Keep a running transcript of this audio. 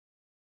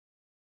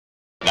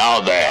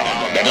Now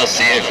then, let us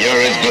see if you're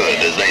as good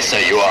as they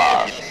say you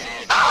are.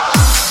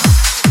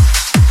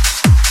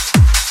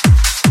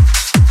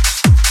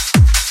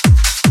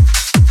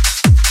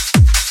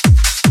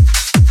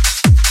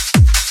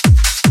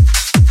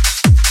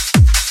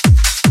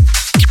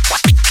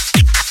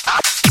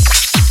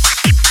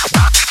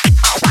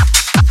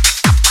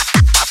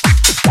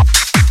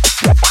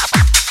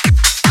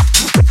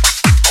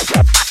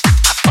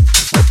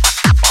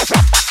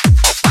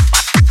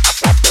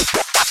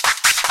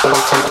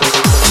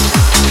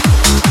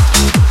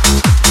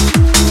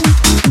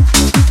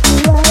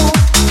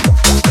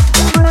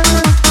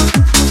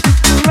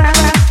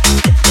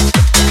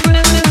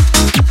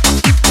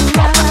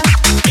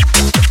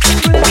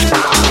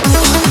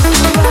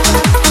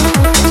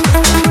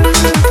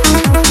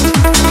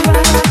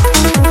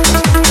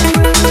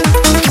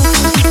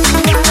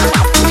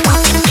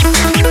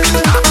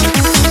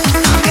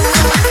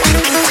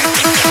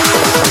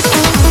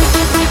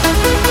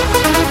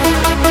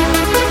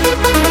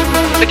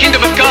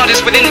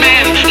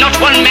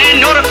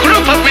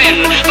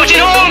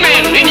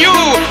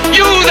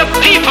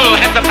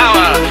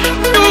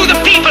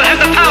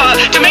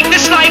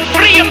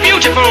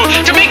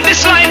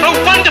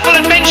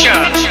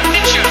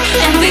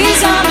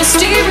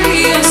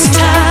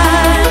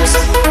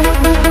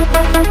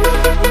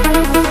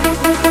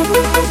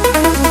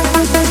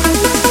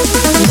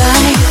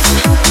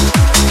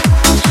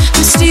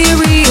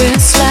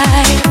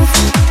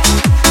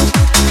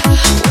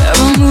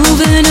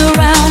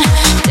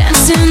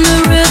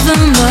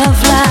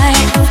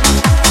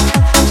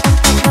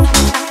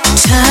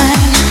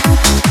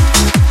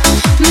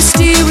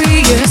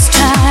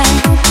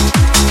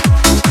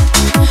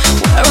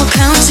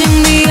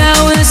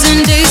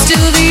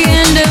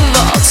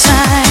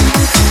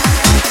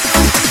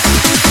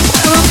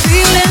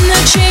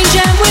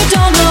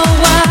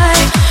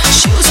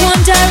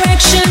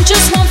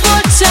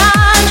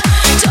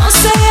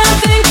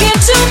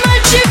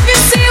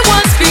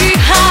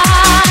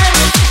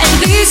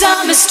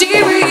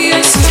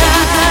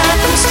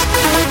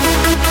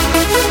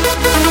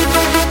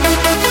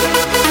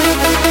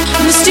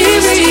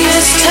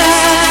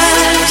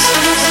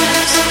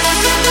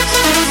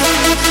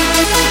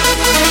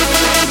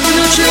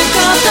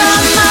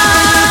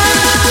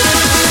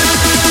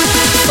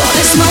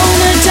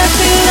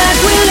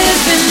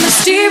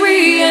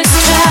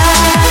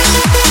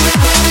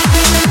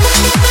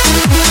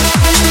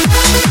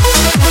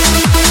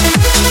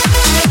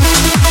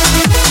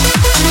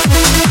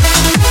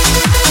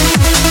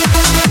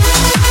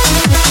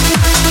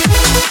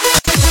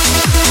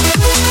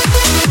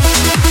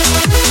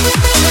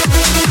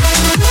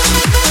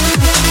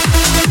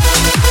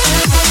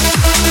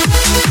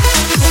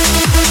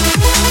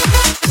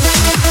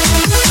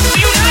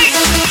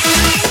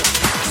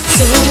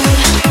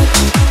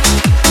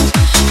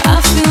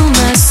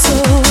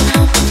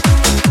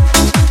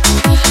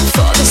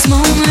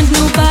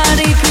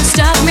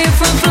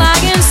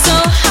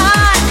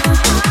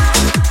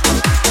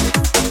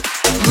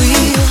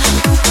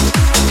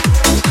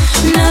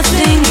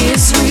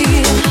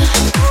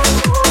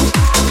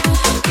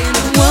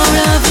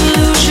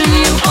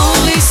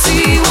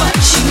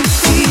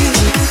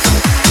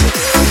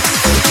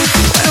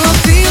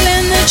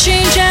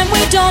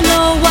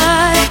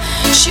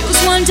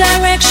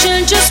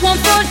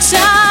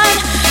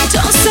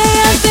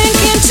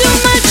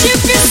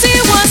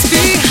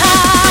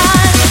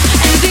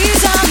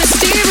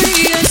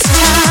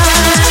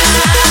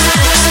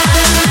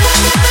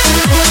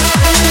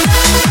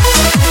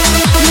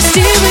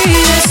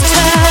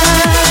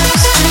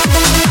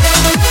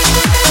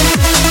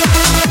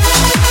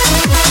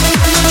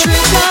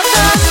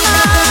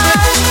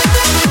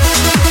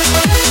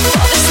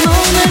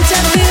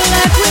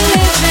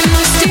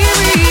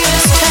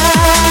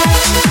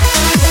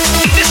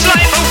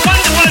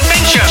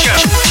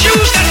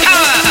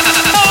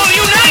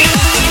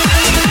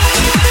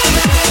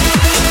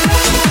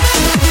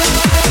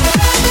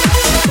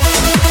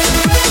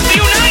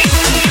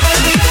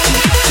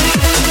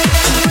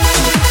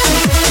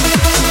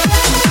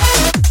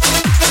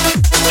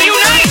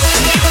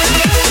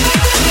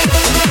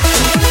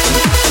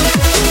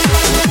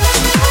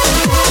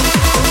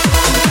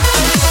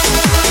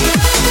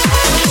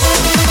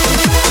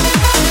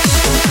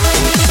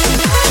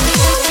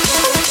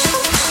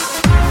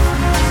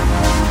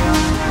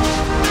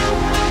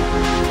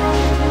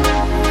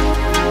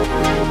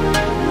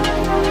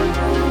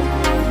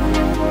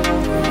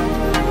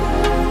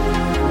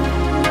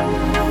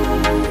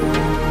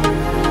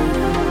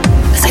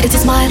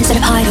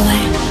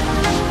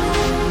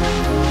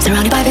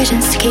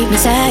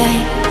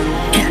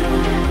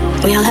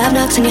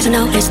 And you to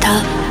know it's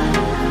tough.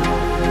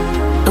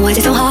 And why is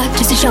it so hard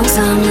just to show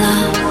some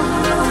love?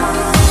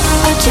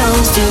 I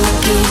chose to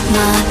keep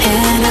my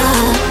head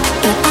up,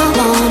 but I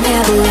won't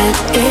ever let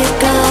it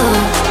go.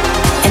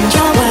 And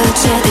your words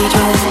said they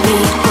drove me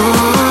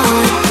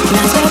on, and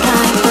I swear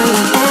blind for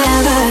your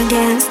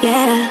arrogance,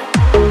 yeah.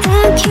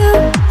 Thank you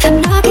for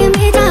knocking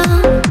me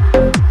down,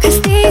 'cause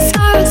these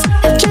scars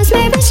have just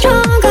made me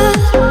stronger.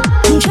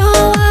 And your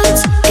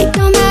words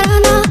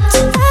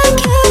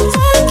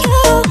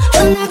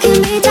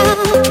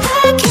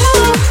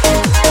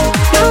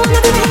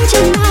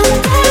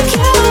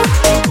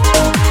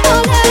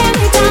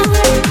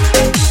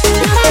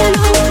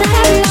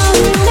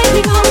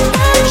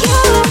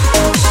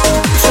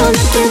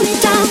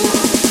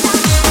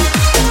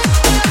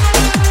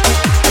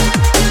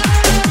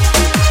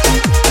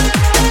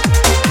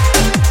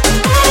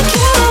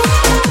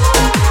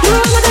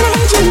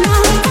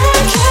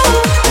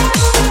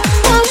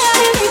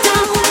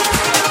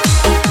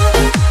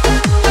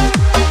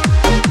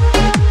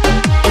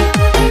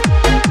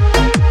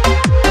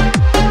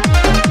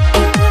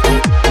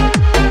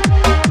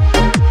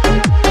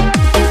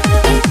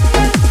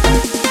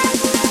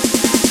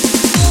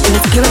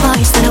Hear a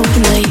voice that I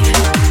wouldn't believe.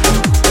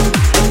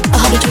 A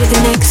hobby to the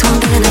next one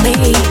than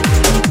enemy.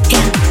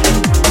 Yeah,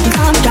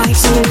 come drive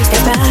so we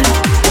step back.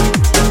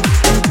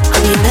 On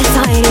the other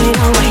side it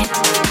all went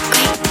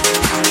great.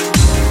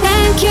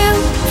 Thank you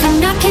for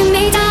knocking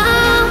me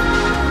down,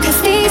 'cause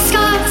these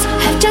scars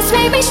have just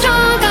made me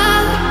stronger.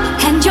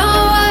 And your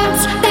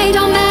words, they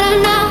don't matter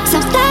now. So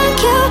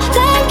thank you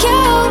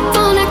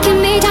for knocking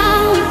me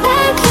down.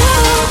 Thank you.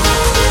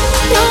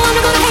 No, I'm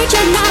not gonna hate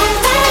you now.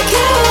 Thank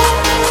you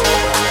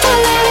for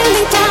letting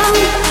me down.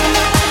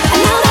 And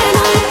now that I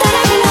know, that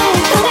I know,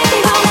 don't let me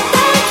go.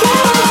 Thank you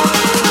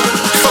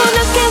for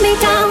knocking me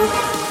down.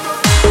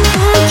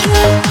 Thank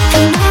you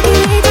for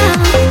knocking me down,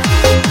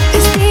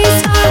 'cause these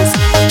scars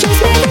just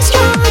made me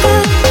stronger.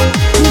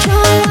 And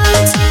your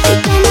words, they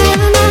don't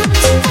matter now.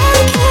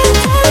 Thank you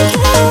for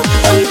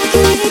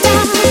knocking me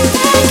down.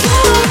 Thank you.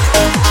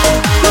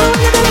 No, I'm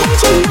not gonna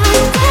hate you now.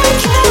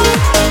 Thank you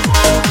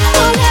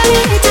for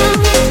letting me down.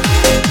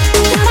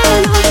 Now that I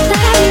know,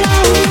 that I know,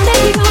 don't let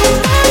me go.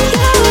 Thank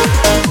you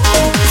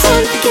for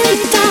knocking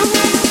me down.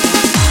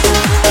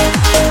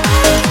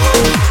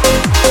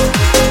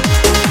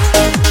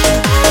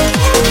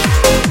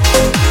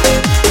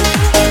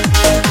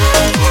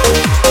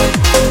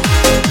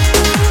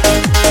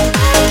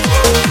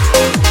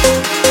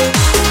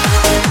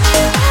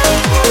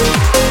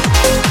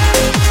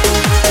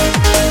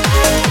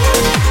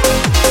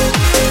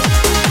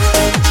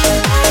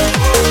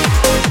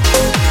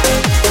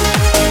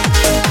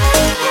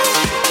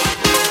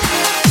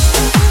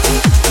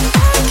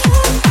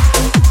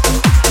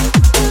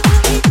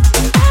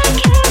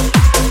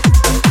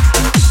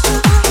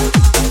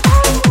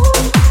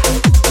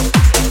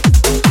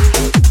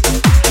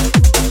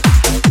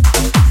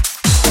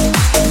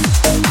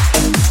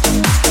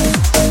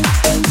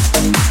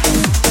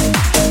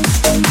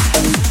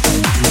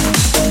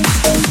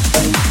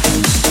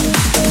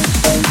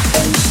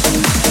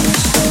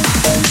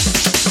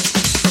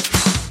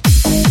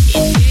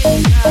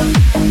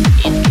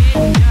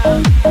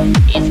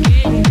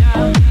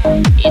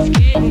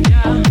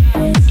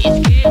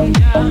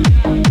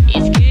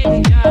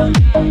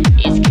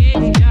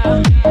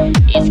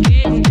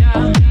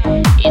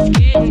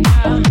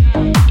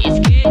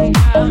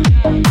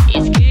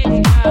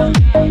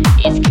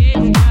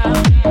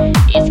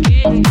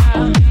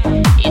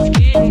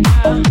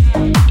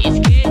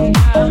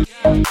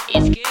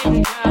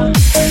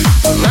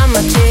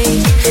 Mama,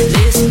 take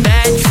this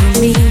back from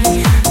me.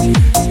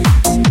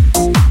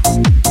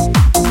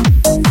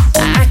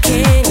 I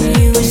can't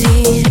use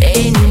it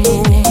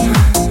anymore.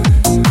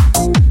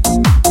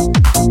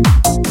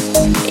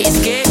 It's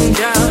getting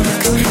dark,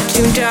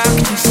 too dark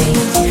to see.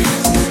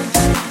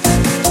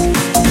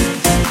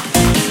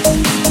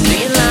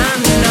 Feel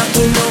I'm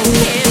knocking on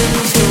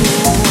heaven's door.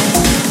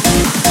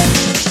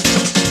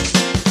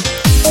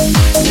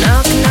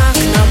 Knock, knock,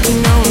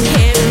 knocking on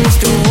heaven's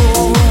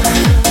door.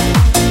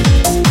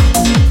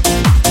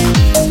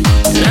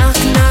 Knock,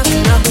 knock,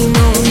 knocking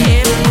on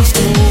heaven's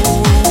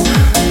door.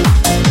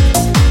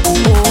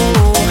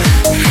 Oh,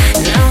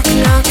 knock,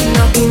 knock,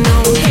 knocking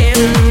on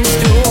heaven's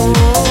door.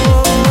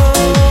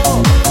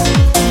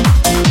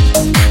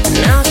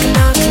 Knock,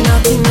 knock,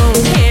 knocking on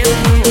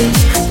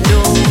heaven's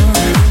door.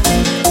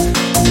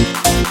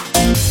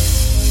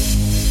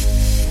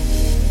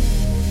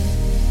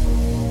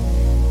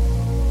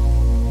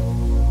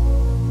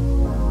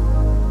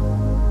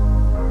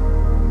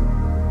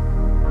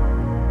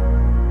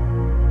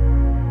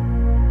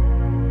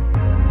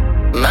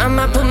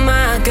 Mama, put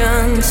my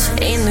guns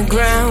in the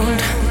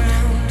ground.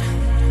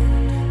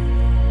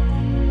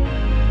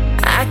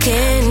 I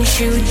can't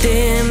shoot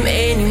them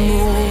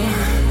anymore.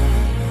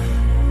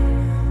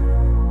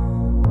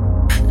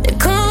 The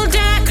cold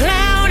dark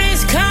cloud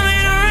is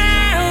coming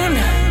around,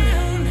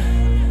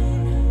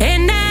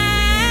 and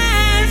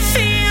I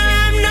feel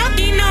I'm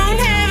knocking on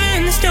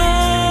heaven's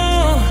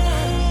door.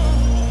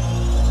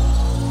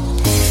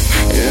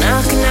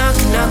 Knock, knock,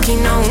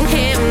 knocking on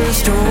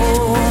heaven's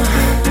door.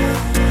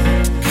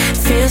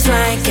 Feels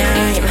like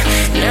I'm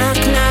knock,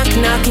 knock,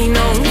 knocking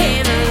on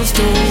heaven's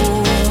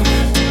door.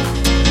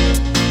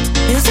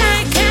 Feels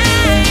like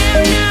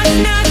I'm knock,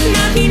 knock,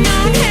 knocking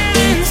on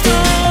heaven's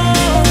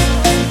door.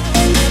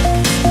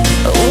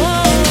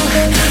 Oh,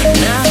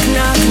 knock,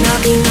 knock,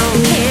 knocking on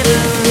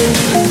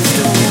heaven's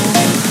door.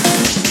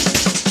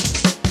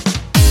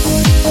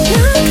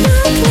 Knock,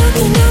 knock,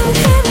 knocking on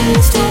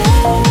heaven's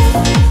door.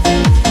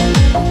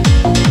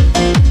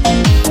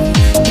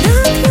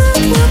 Knock, knock,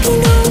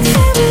 knocking on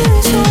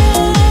heaven's door.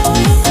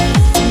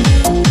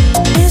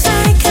 Feels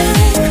like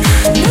I'm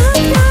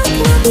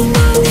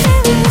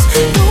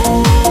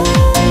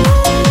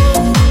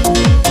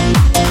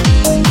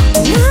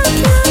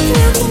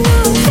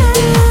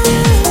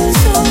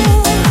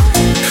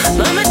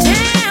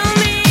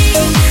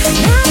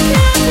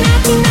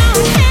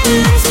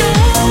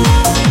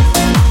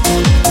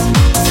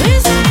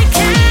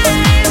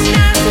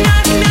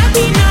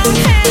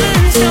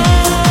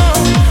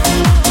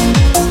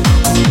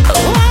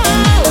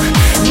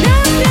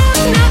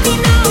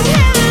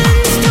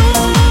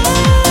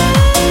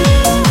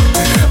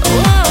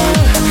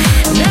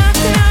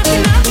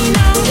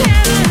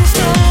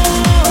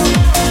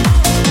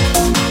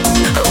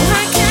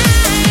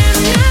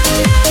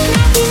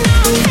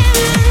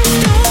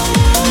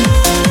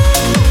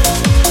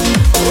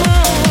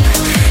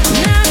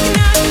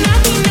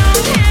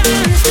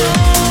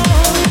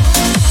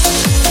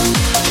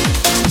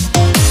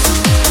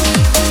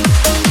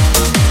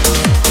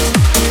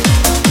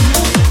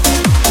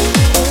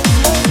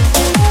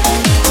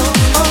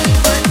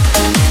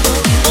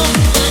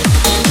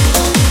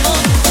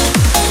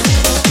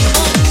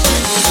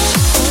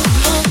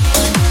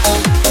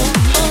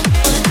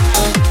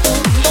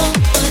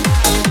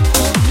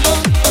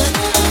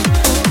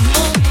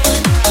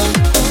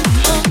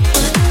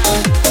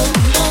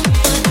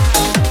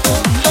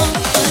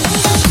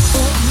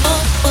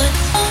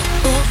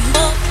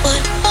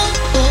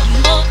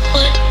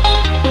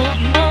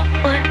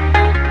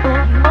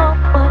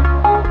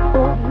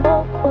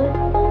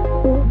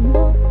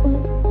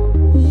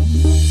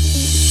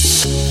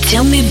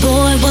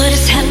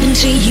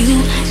to you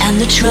and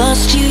the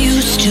trust you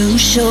used to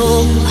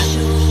show.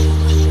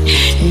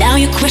 Now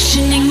you're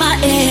questioning my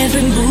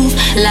every move,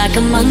 like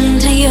I'm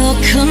under your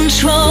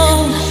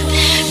control.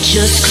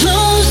 Just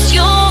close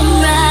your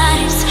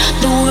eyes.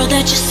 The world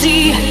that you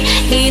see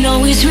ain't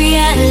always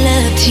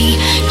reality.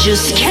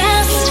 Just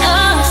cast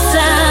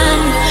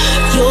aside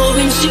your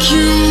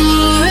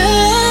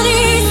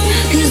insecurities,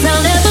 'cause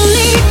I'll never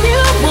leave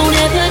you, won't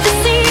ever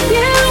deceive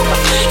you.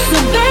 So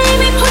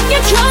baby, put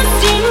your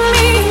trust in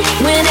me.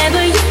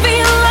 Whenever you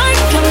feel like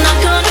I'm not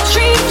gonna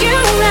treat you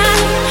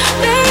right,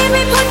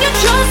 baby, put your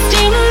trust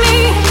in me.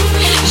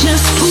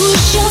 Just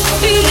push your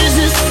fears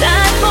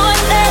aside, boy,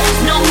 there's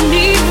no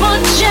need for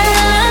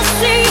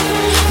jealousy.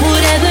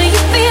 Whatever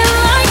you feel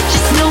like,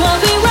 just know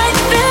I'll be right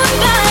there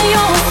by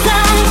your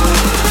side.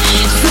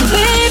 So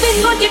baby,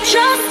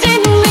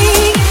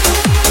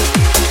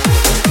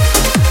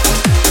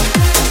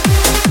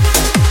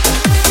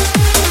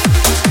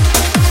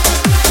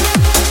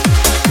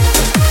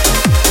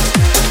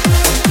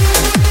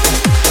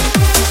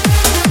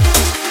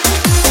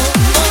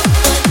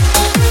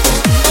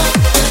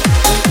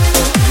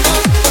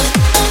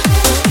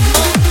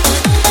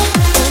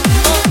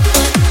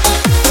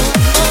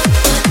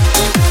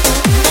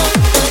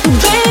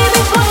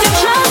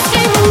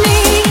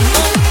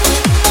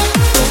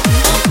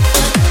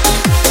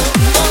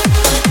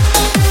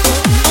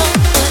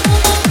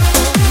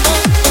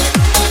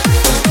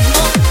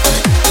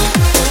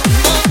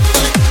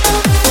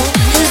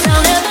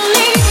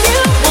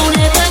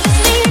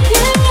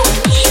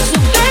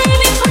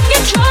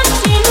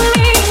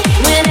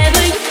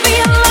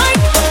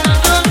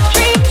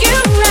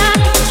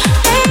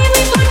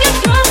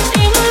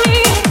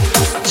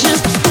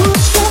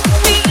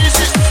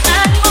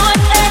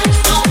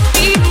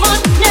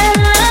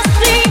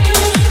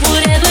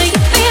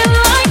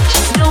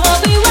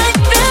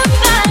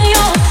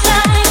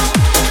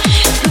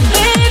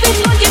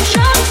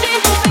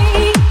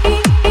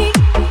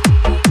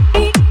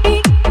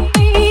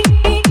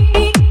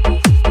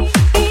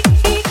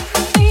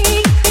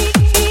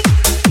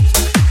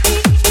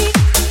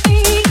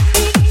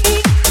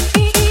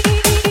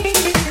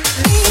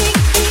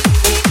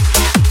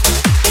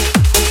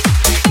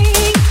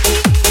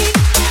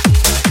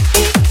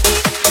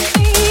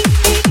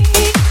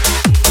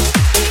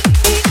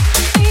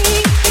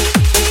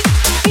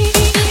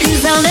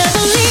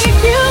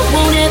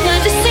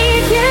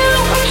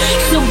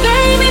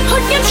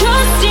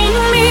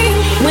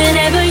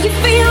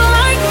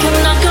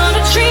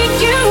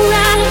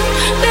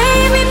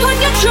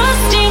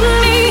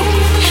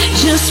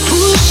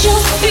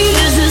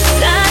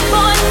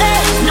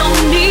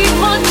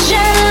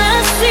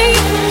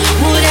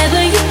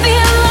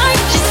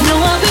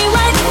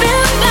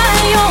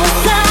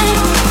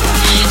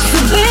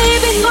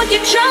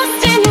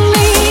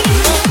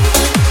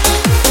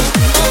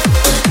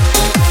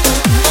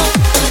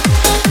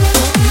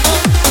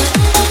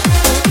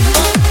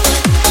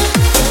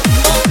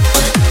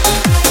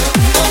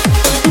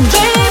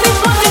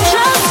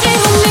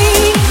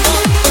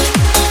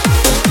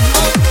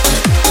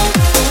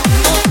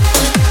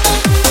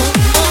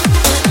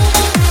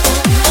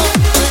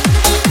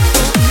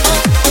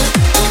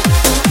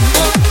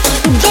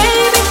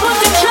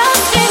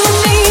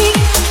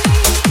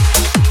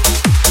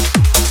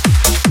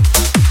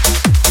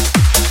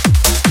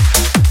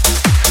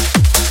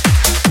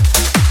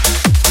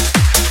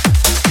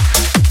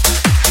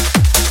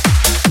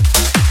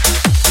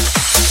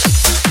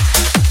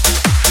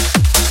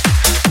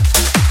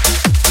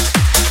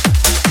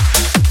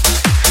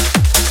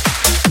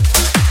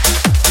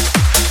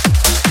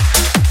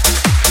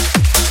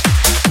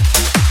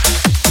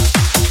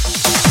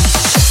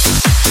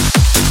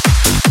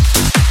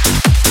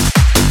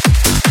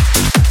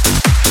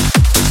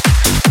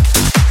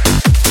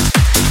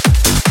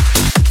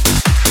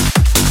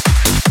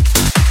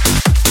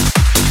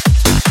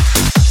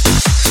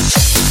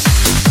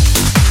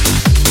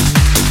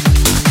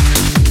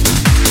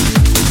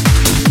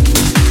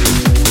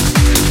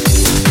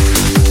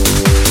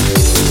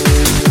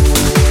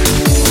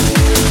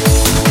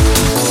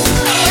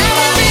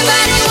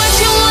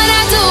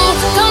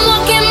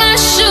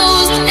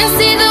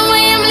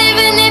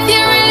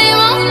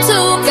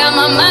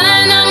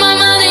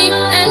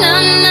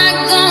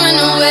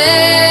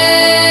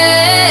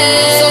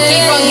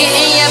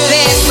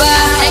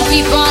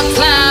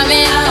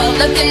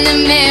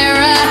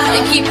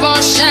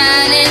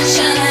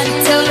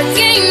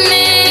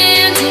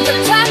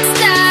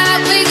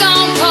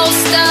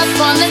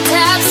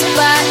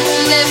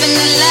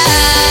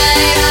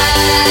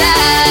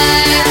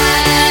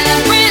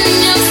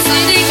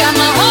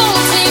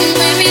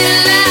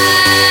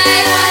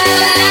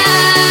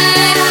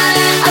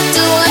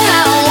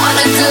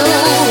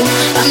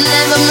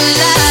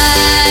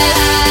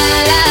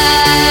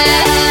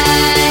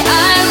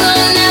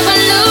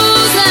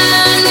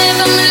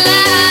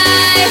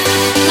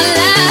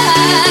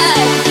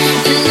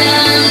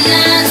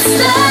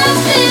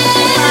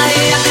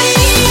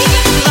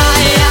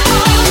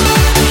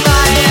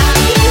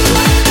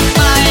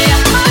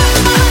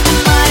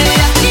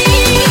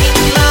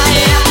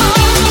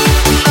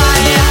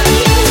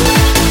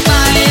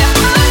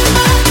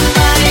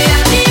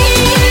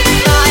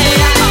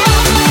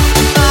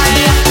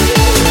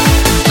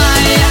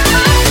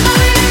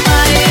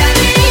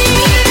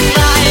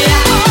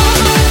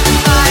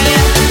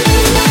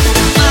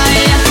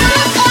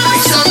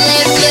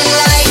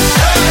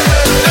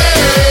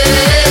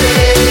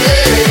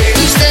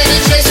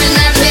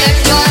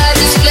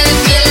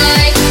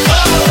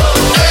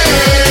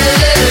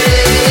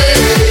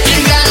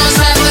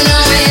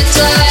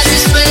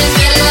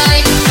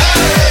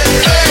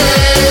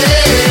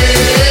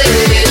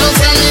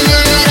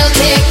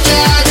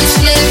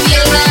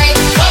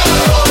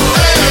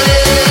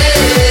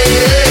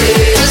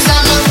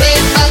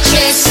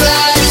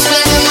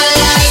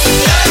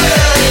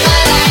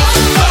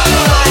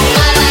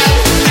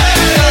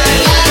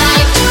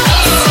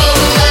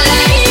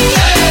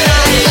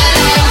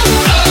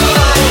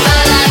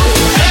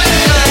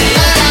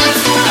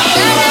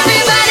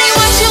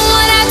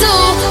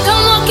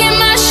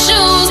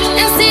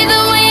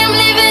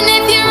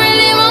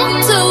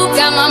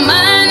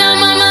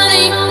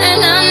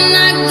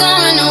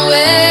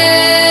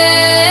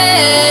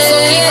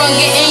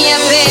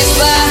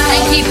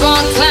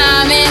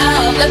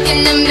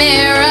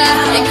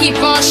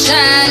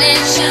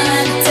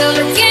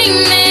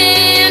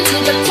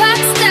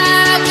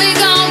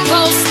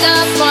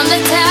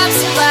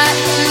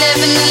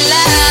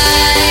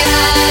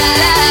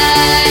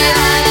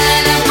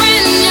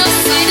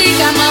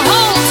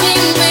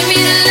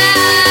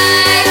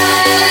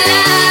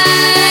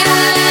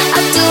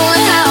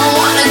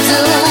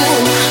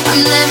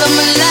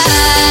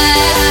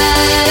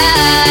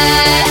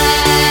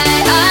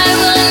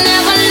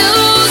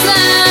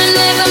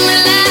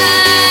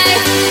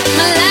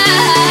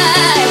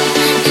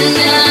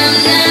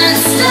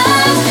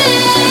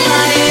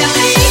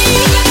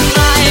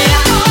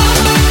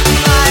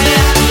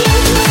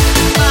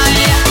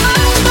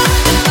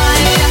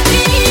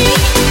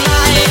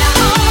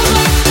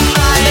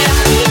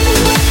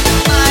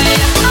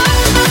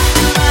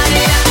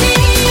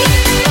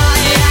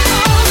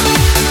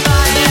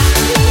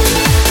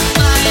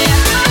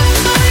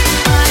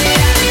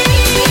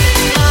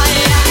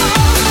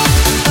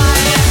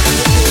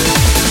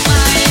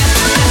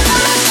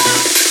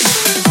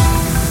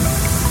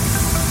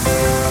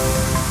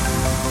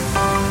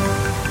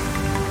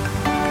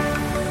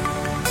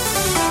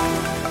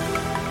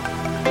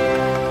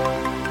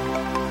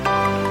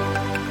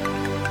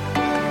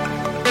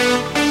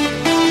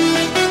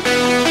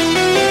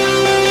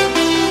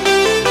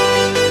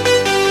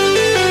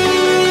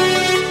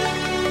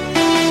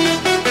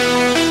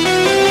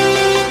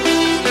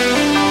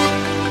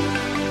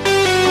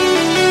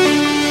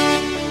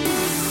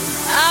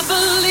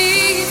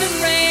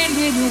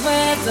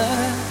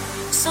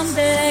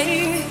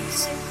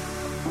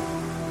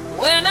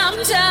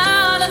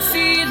 down and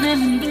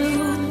feeling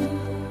blue,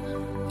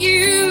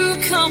 you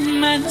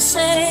come and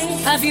say,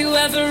 have you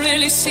ever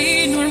really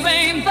seen a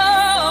rainbow?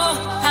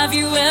 Have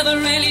you ever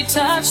really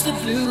touched the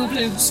blue,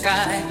 blue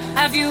sky?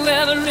 Have you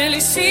ever really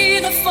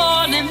seen a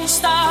falling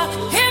star?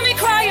 Hear me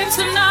crying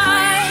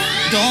tonight.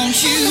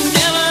 Don't you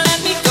never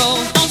let me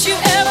go. Don't you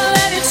ever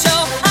let it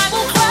show. I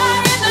will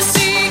cry in the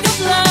sea of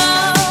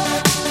love.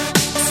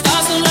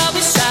 Stars will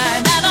always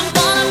shine, and I'm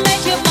gonna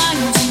make you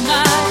mine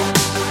tonight.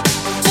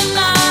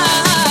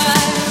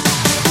 Tonight,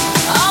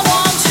 I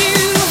want you,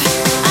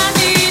 I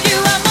need you,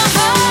 and my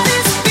heart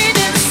is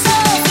beating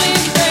softly,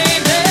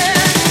 baby.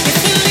 If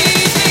you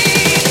leave me,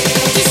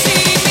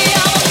 deceive me,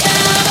 I will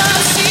never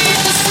see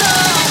the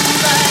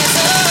sunrise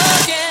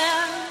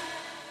again.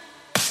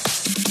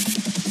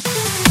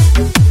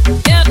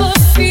 Ever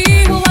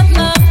feel what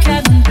love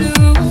can do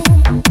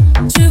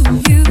to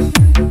you?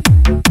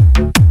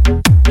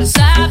 'Cause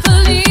I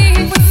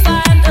believe we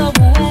find a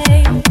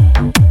way.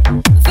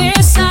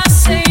 This I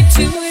say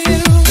to you.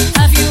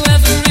 Have you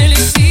ever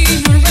really seen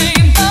a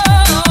rainbow?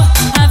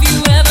 Have you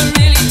ever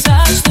really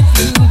touched the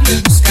blue,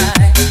 blue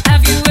sky?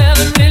 Have you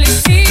ever really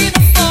seen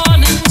a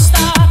falling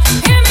star?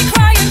 Hear me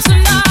crying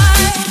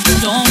tonight.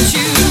 Don't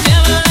you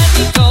ever let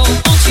me go.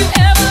 Don't you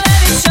ever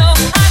let it show.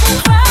 I will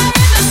cry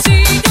in the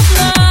sea of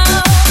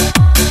love.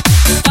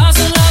 Stars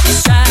will always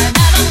shine,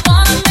 and I'm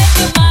gonna make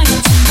you mine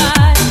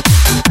tonight.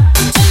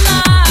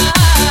 Tonight,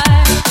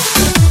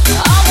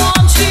 I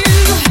want you,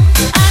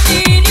 I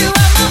need you,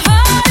 and my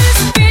heart is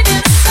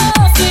beating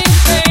softly,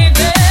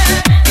 baby.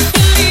 If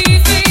you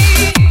leave me,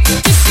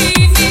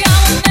 deceive me, I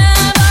will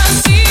never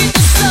see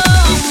the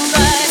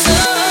sunrise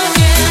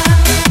again.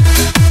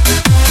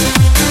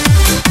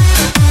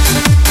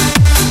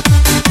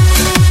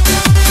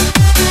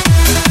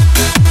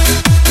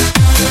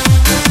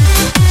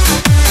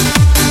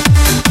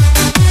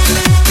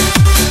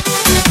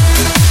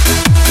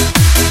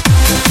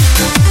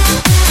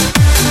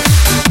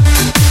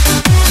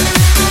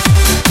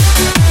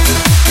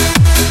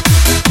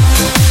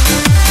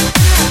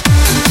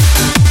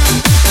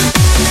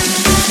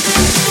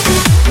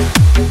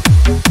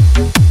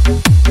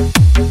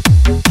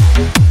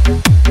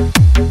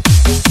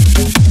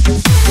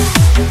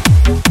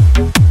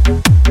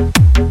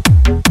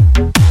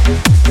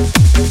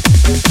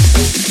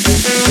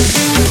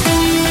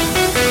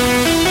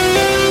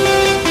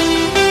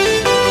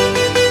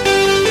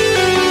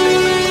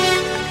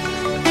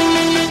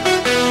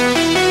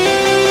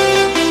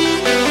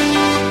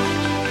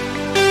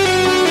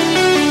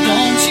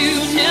 Don't you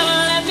never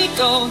let me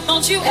go.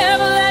 Don't you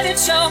ever let it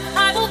show.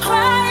 I will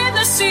cry in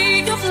the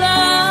sea of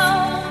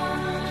love.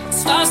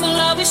 Stars will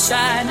always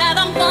shine, and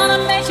I'm gonna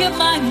make you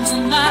mine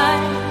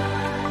tonight.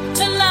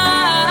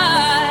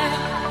 Tonight,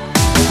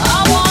 I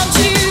want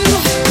you,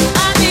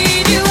 I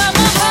need you, and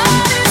my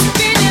heart is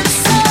beating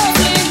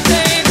softly,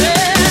 baby.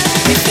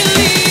 If you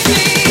leave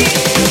me,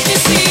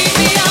 deceive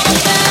me, I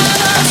will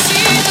never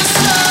see the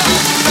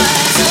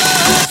sunrise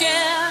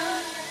again.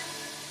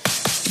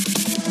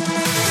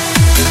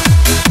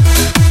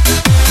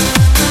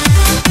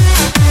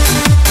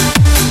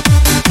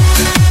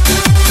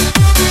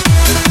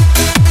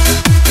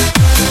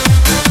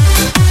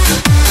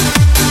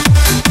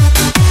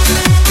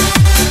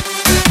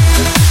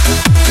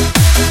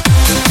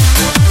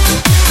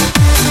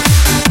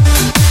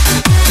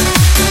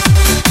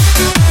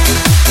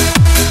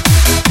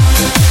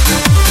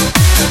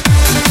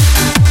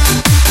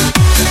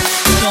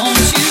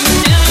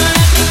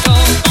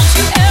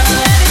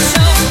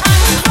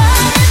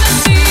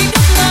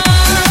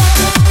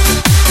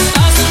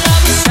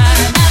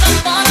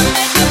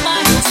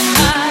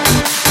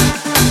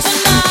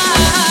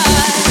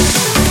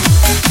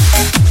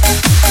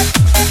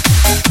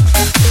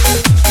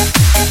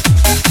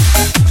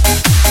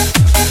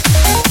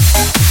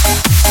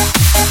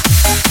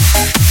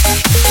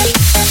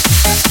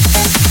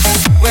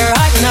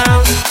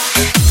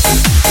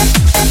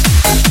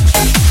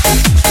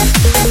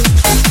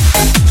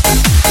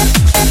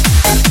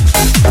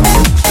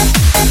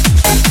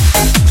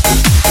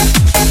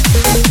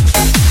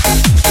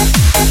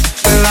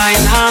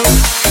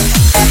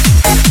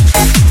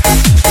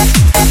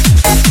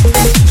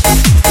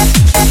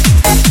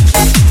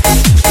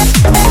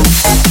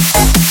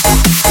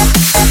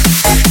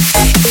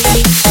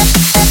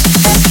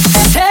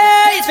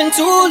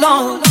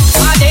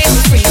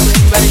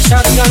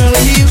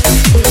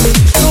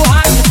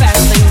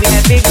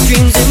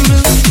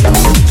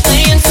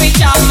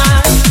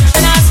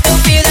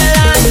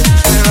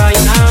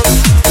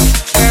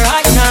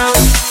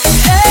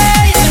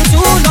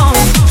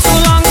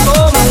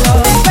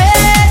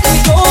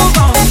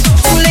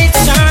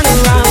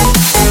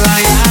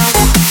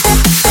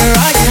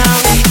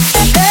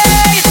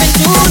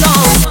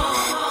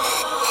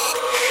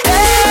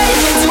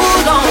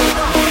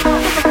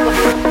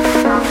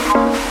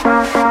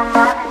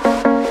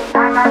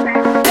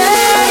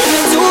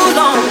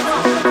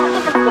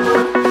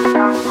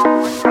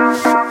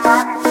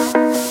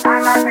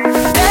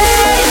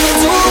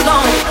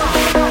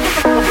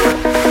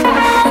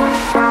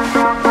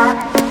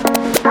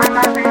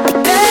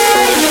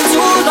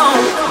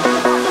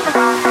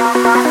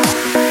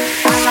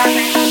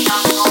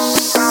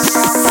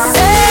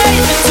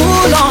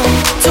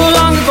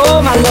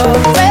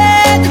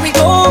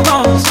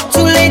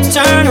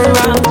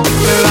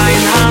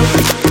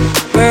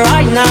 We're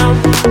right now.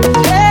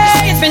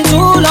 Hey, it's been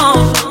too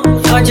long.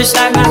 You're just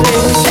like my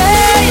baby.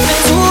 Hey, it's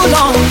been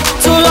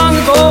too long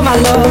ago, my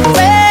love.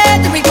 Where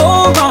did we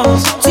go wrong?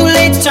 Too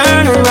late to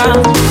turn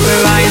around.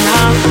 We're right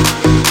now.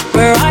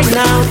 We're right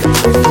now.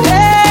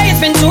 Hey, it's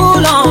been too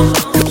long.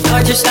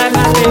 You're just like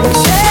my baby.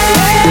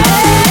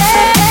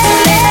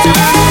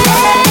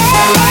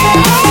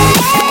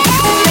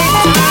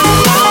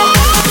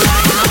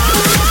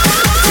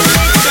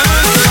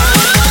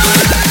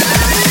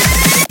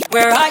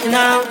 We're right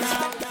now.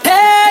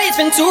 Hey, it's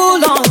been too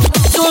long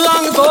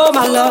ago,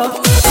 my love.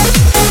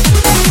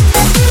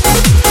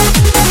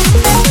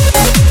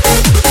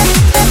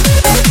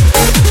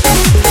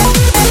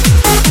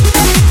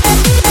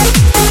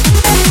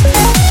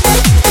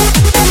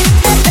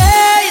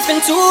 Hey, it's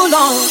been too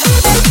long.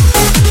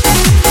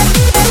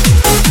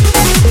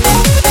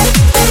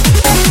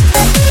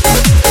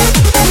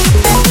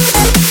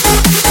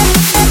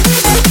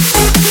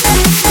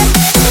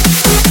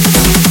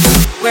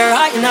 We're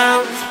right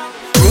now.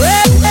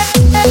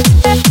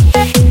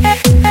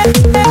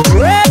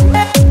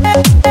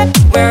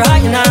 We're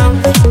right now.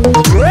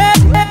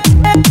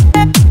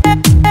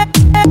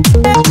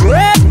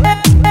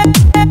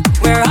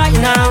 We're right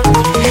now.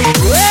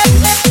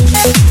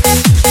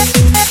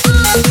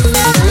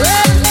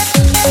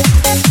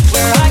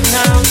 We're right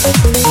now.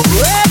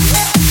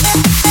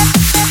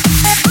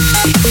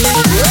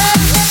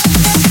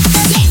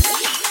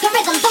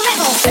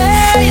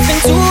 Hey, it's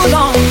been too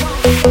long.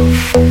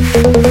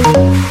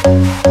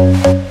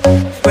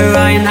 We're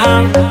right now.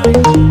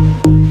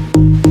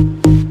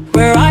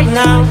 We're right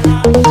now.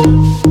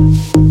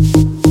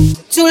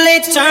 Too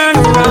late to turn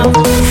around.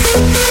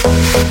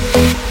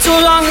 Too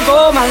long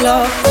ago, my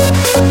love.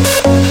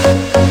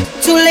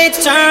 Too late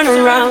to turn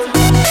around.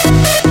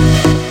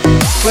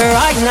 We're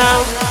right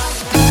now.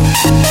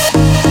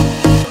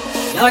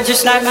 You're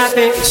just like my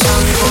baby.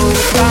 Sun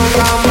goes round,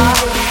 round my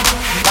head.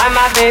 Like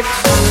my baby.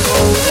 Sun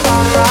goes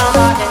round, round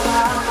my head.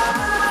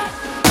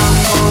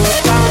 Sun goes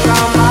round,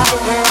 round my head.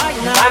 We're right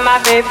now. Like my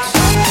baby.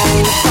 Sun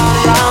goes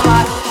round, round my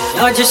head.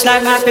 You're just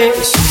like my baby.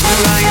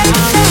 We're right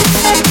now.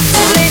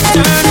 Too late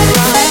to turn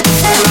around.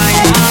 We're right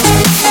now.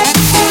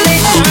 Too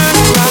late to turn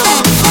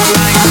around. We're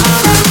right now.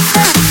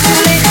 Too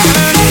late to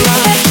turn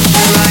around.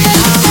 We're right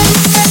now.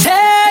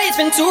 Hey, it's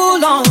been too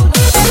long.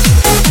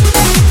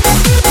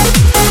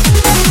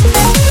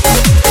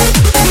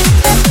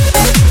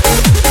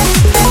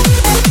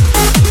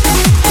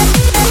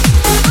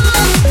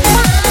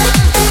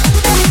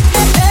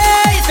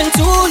 Hey, it's been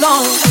too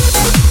long.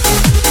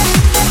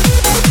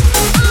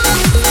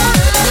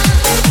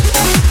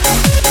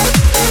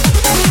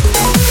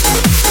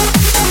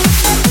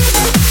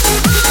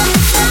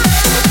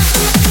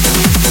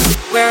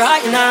 We're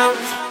right now.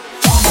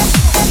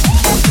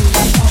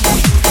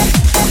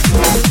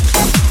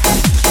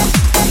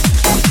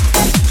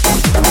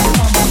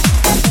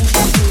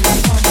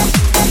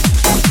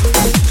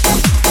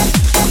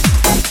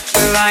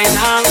 We're right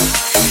now.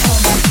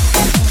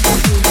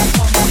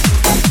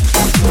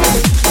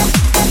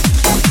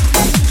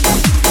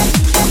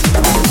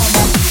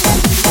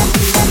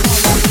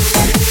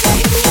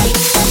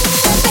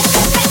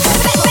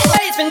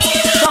 It's been too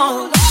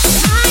long.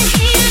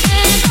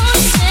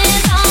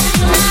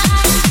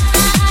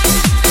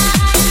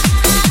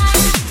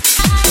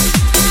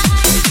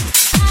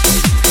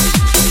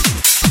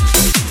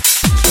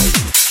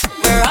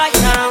 We're right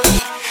now.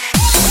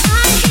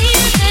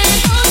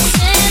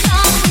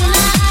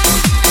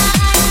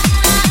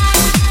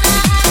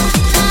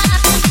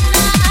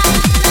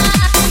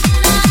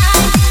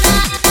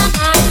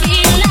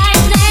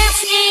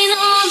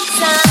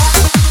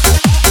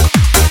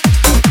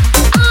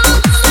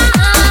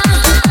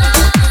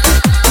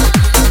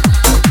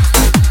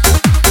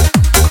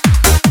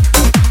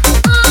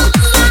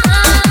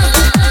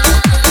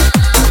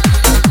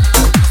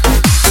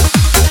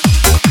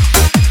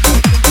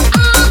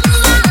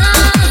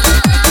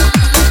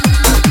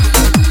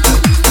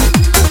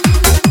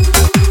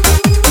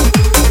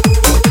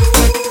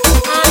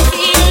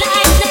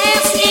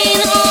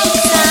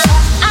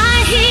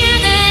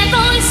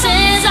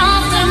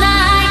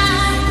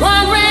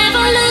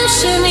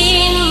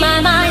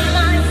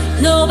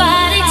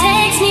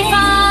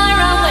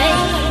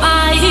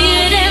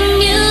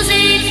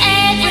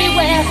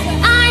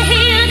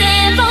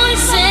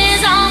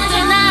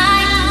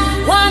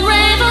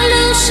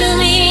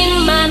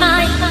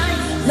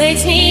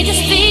 Makes me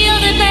just feel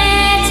the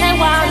better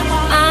one.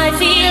 I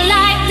feel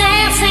like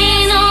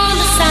dancing on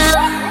the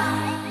sun.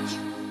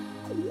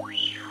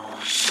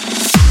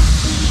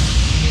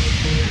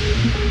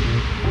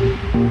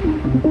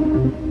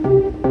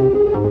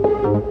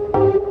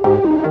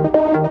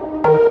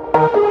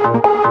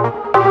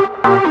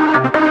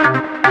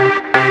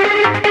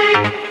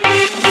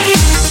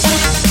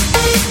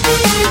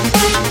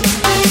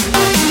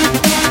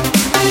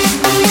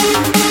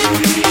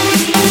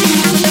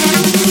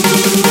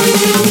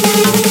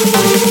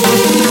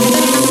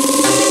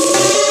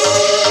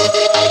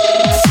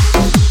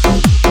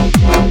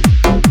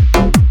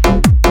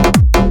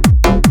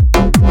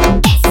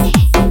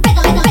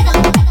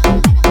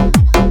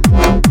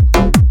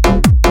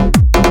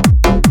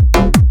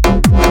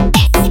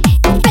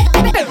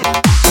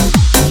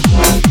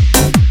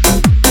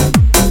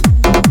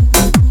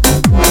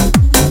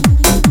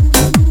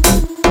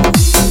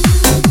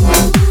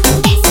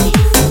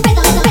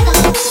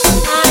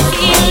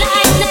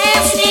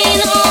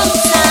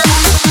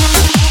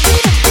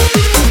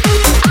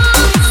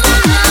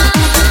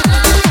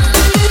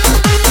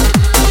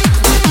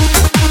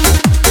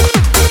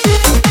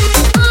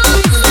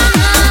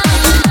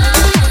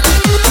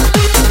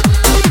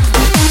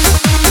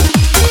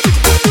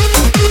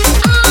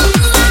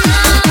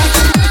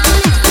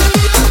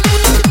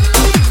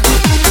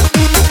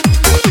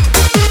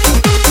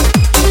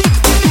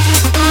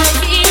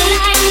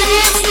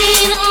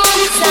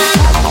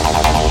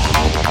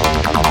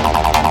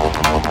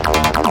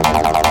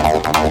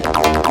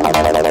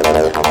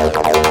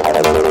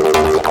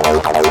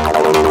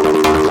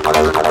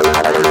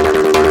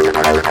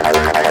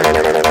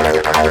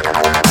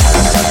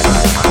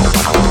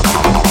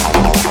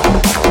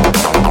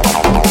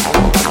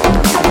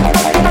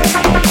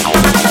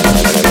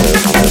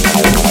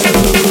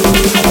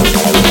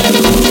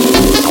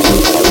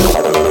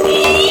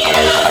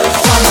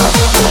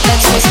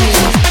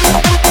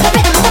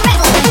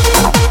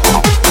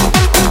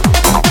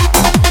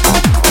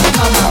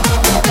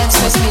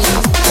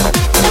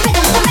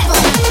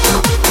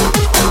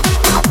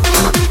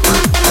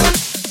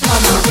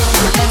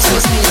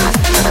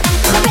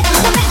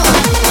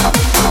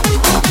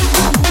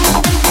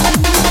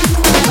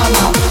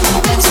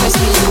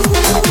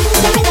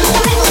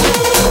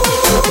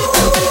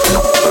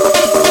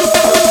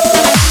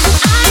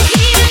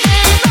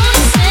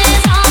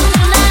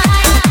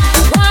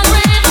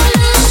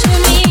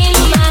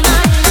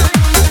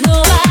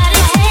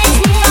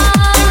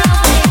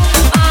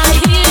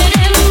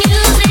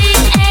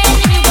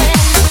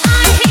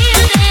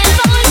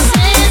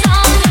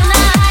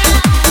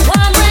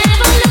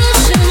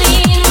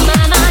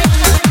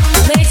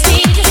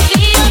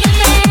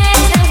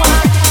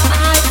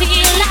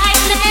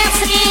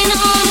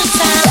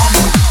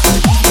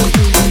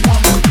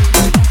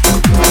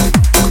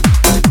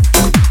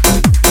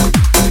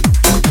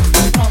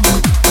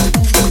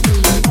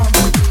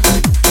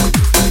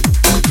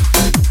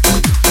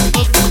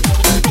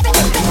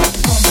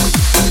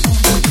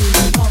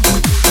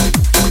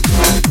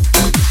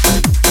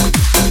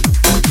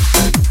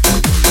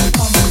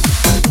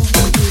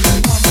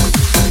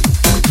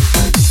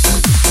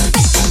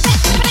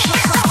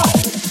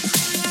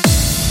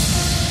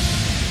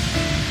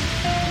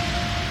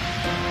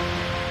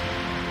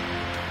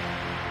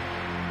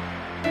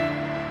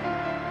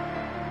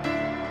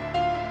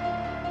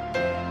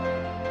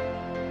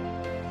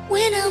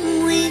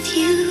 with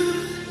you,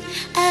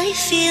 I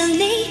feel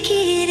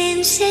naked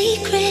and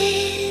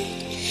sacred.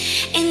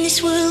 And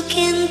this world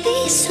can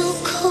be so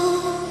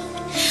cold.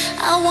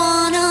 I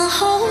wanna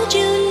hold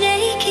you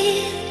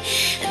naked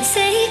and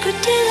sacred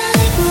till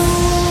I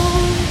grow.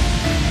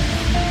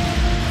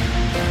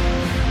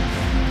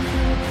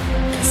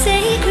 And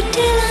sacred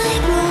till I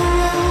grow.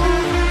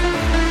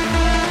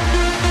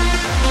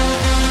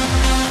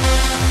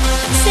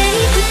 And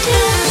sacred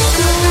till I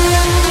grow.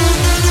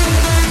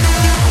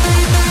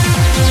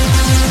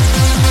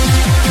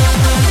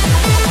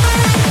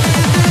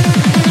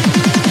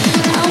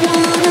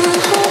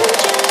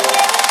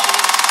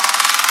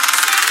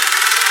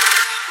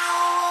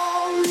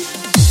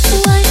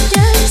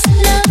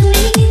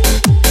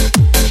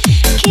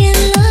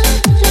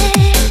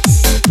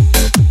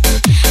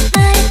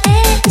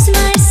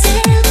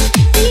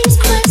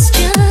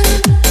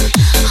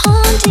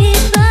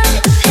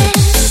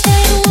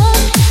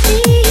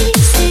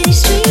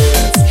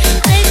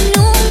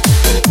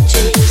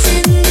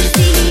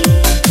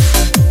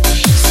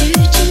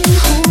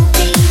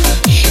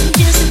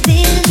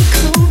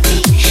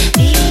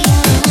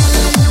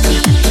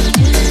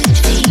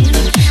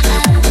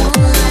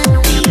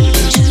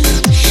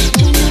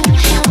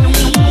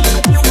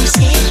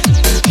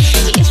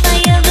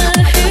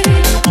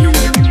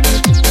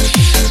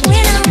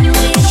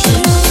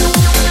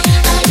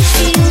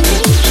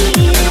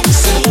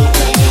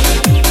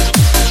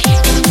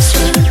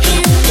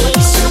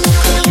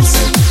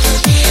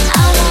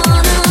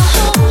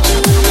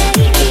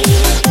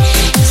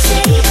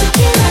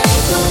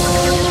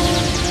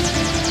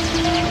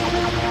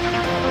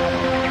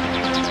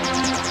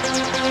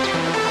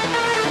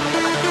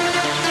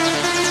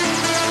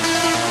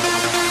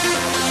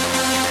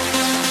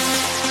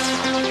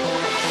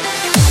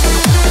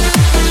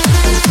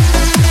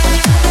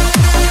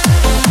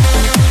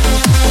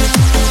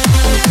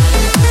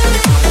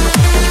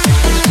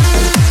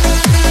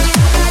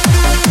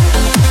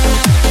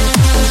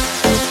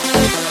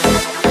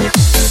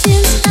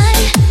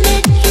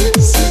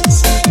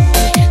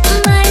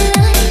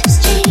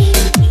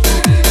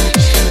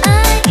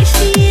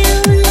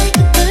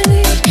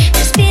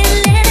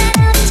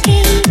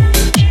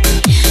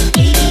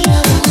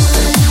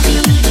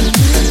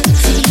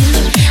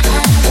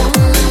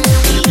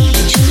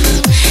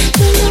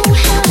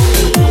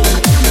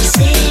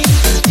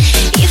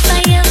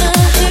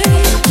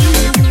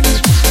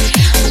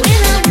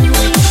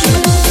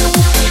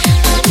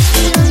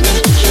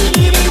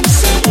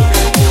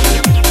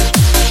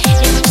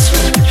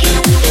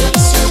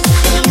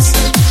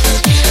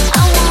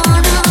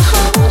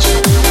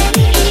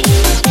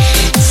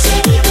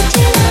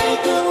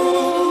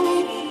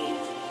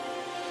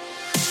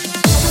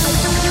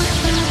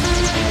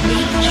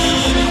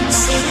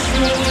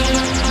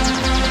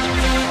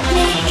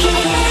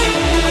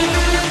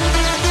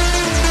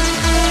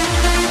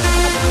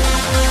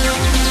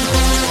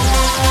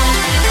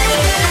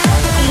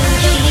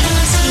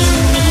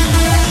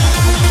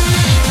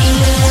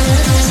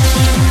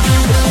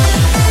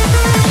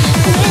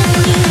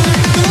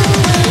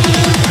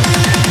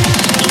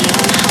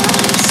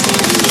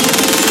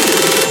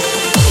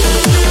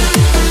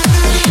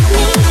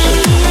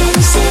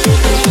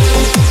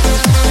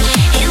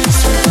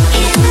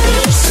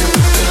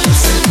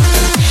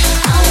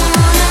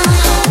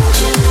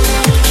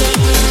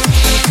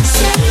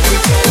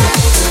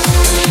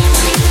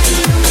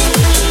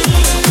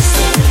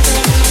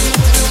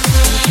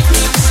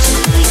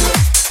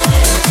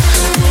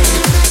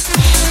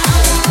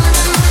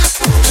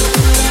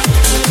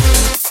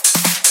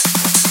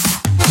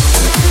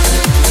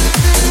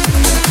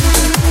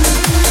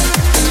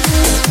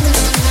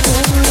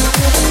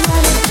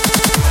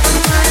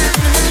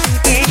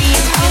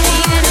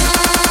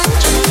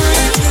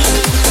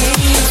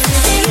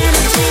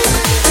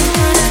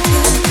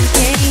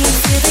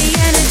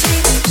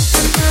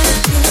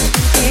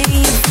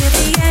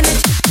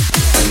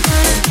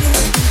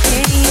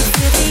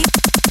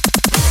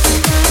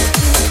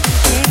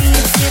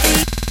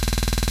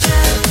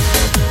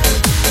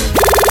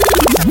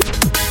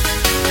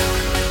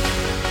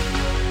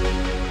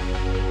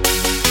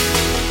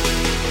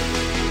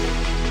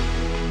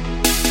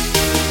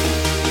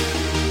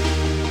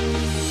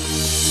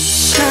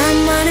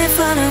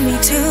 follow me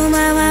to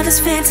my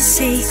wildest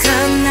fantasy.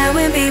 Come now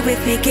and be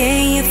with me.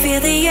 Can you feel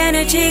the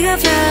energy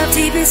of love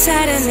deep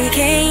inside of me?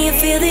 Can you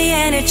feel the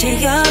energy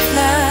of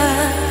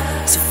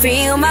love? So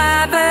feel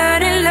my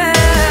burning love.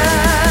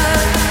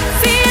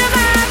 Feel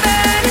my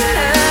burning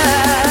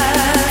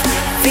love.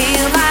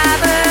 Feel my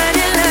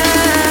burning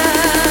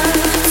love.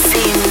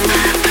 Feel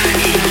my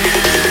burning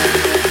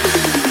love.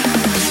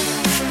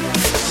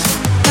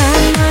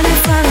 Come on and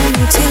follow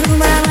me to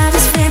my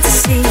wildest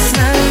fantasies.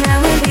 Come now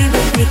and be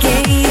with me.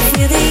 Can you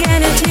feel the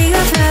energy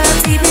of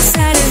love deep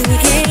inside of me?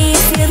 Can you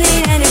feel the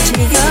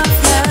energy of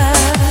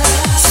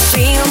love? So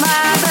feel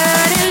my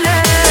burning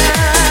love.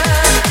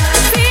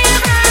 Feel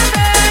my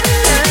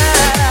burning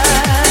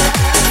love.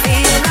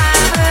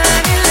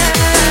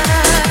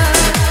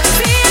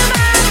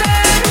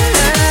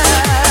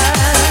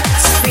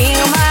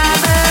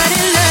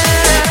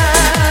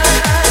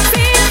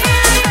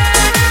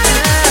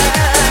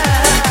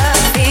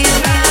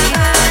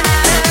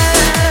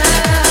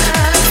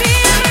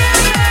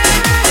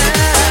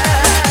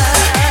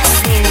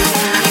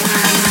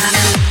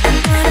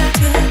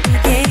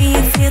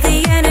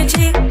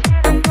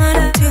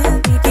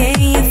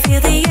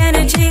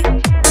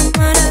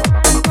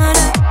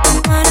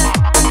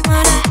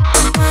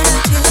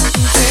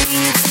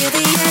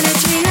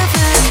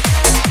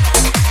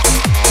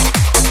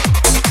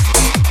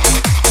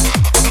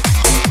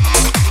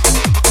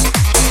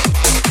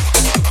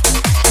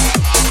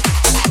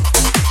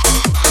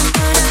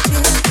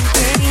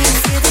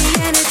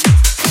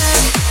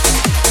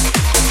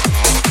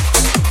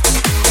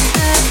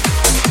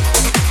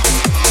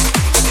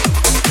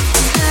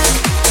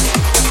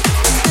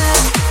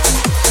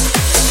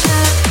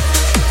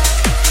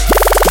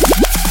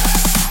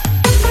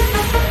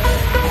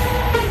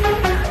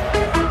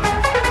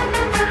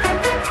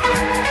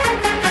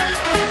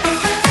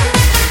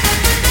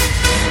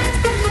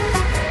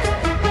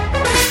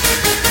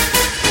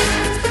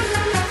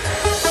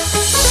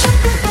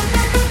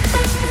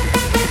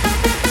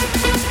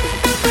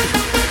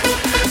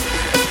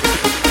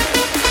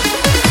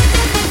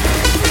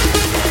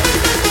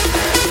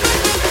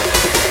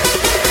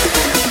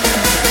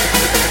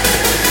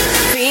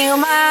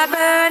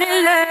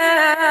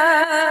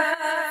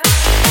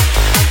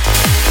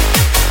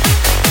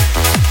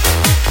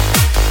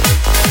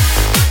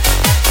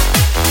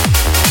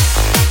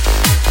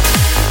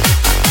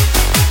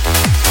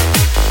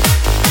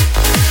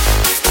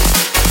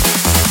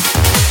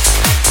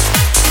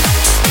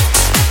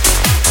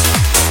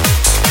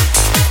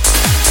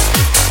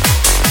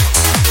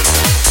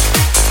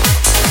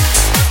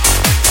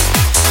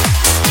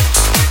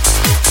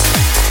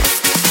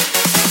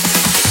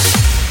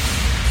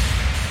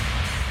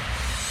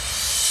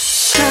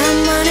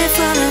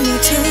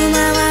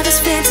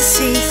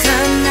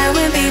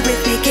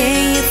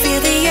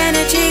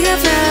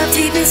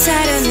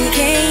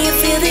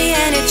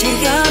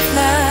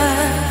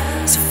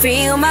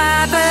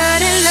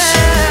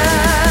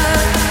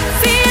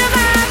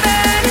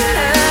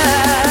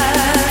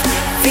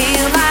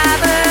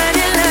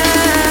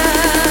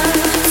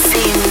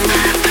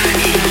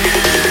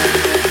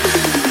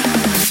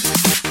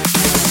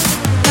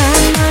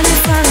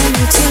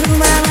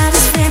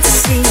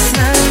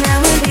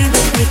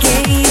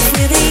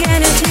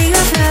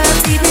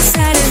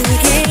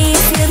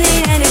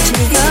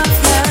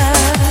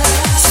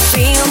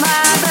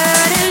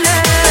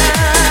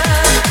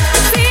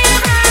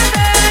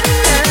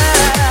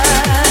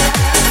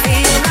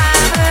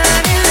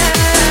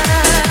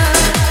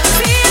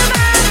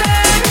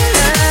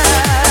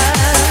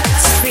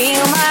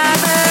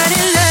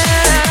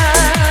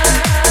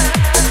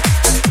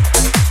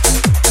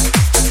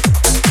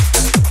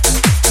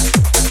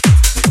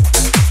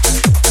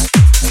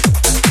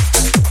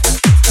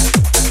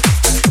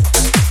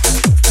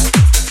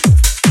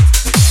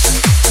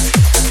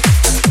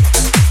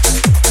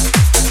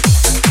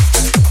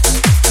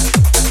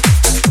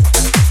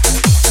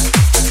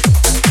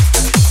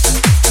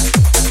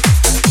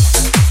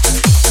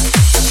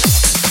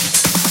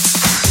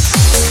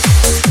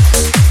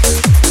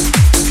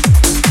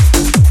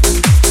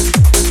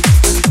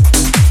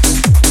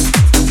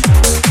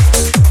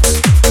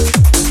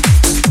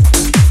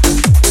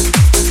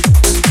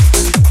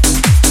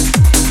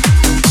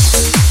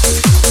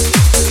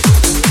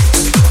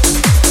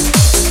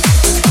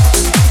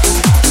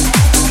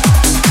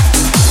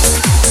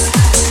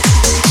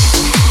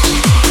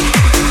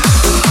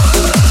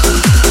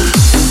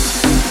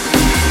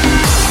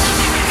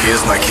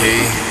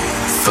 key,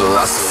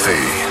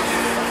 philosophy.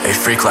 A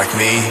freak like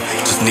me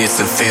just needs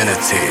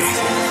infinity.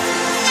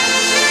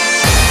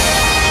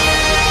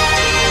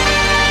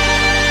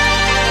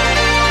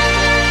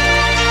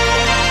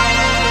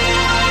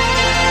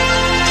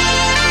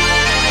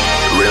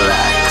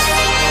 Relax,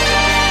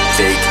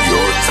 take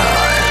your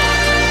time.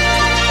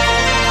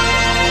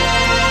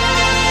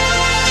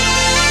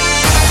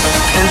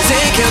 And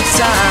take your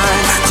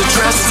time to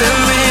trust in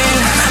me,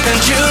 and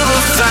you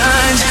will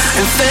find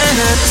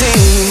infinity,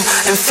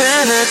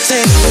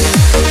 infinity.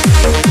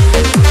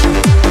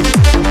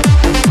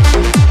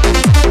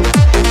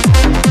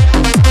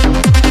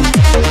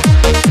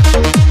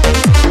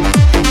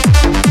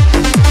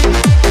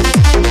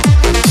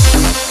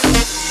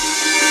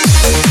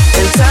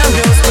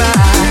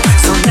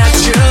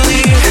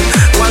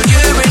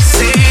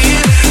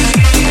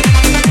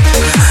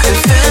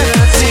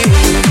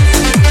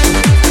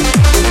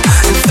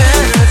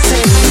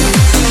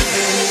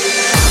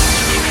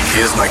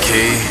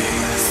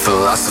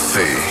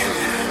 Philosophy.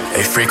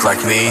 A freak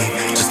like me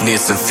just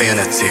needs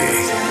infinity.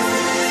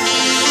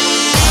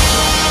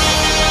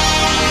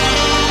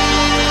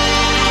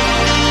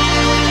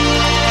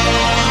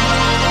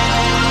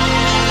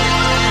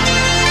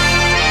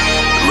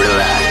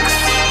 Relax,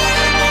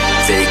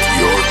 take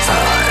your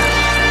time.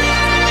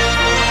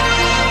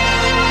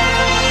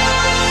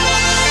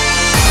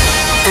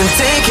 And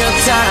take your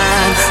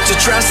time to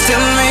trust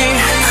in me,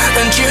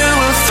 and you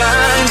will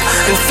find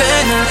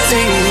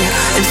infinity,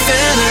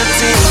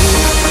 infinity.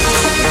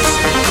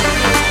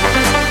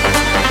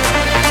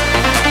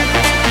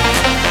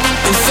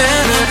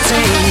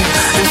 Infinity,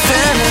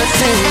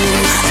 infinity,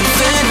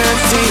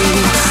 infinity,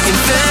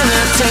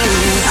 infinity,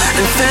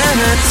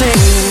 infinity,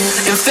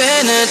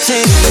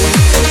 infinity.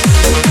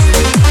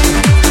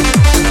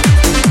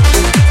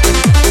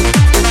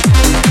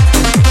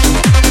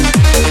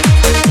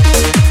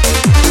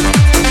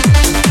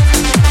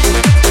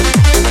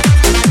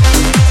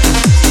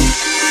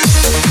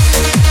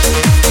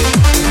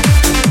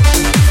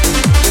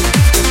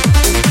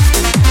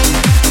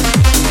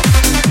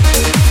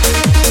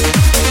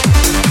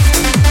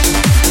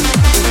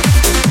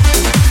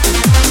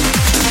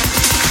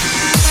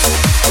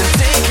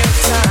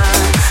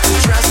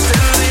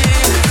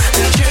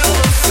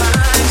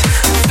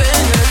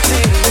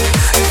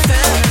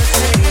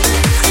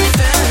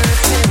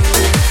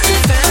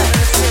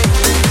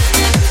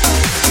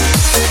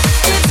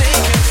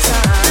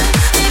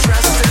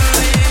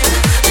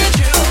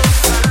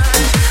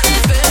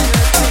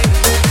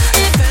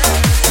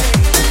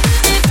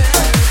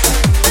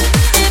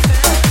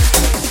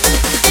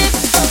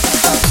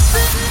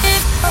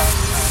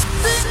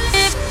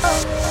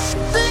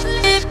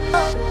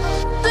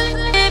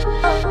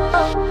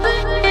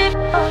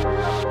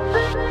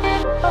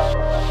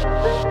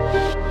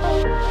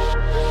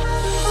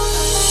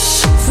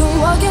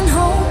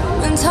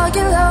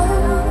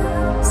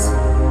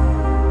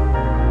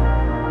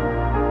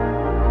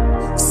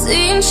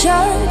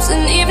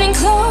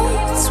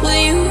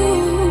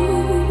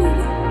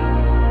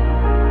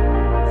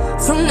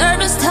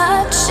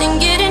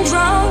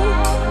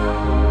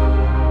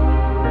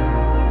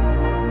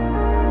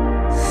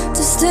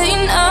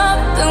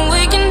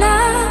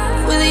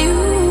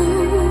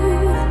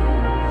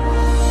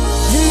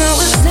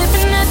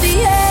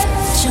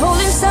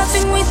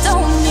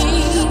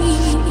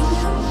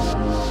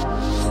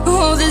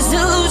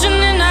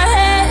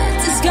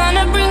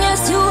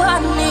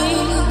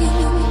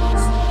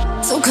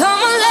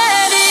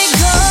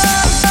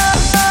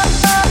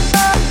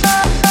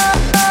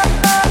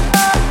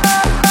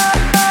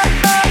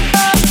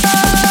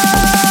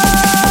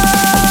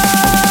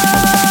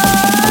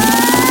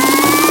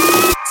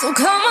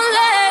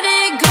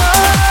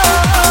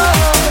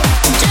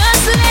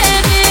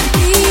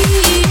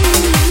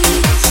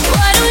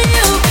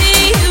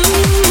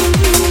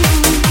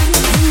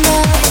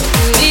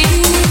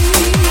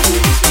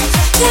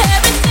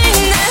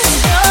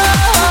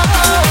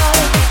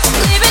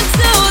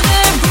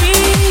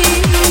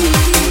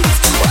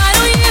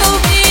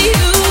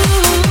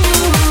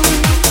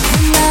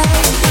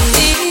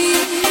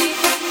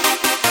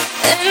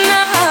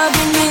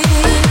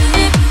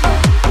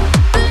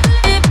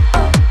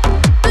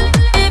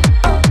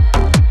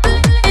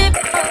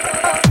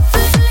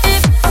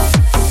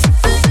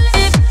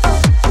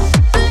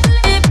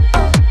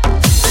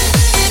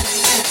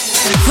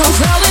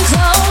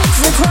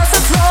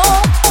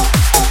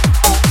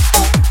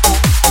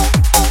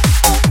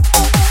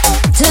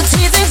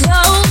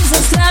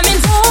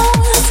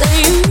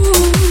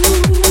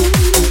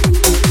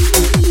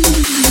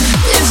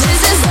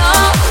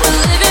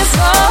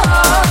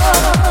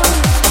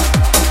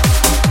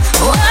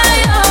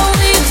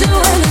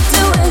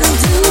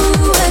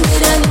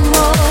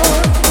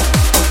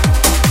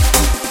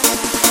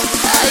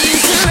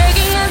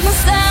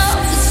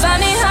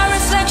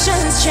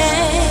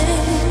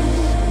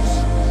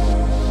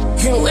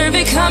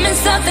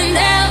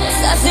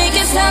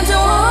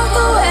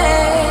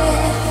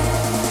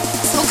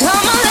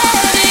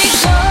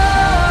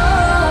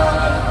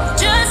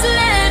 Just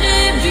let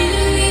it be.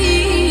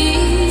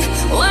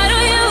 Why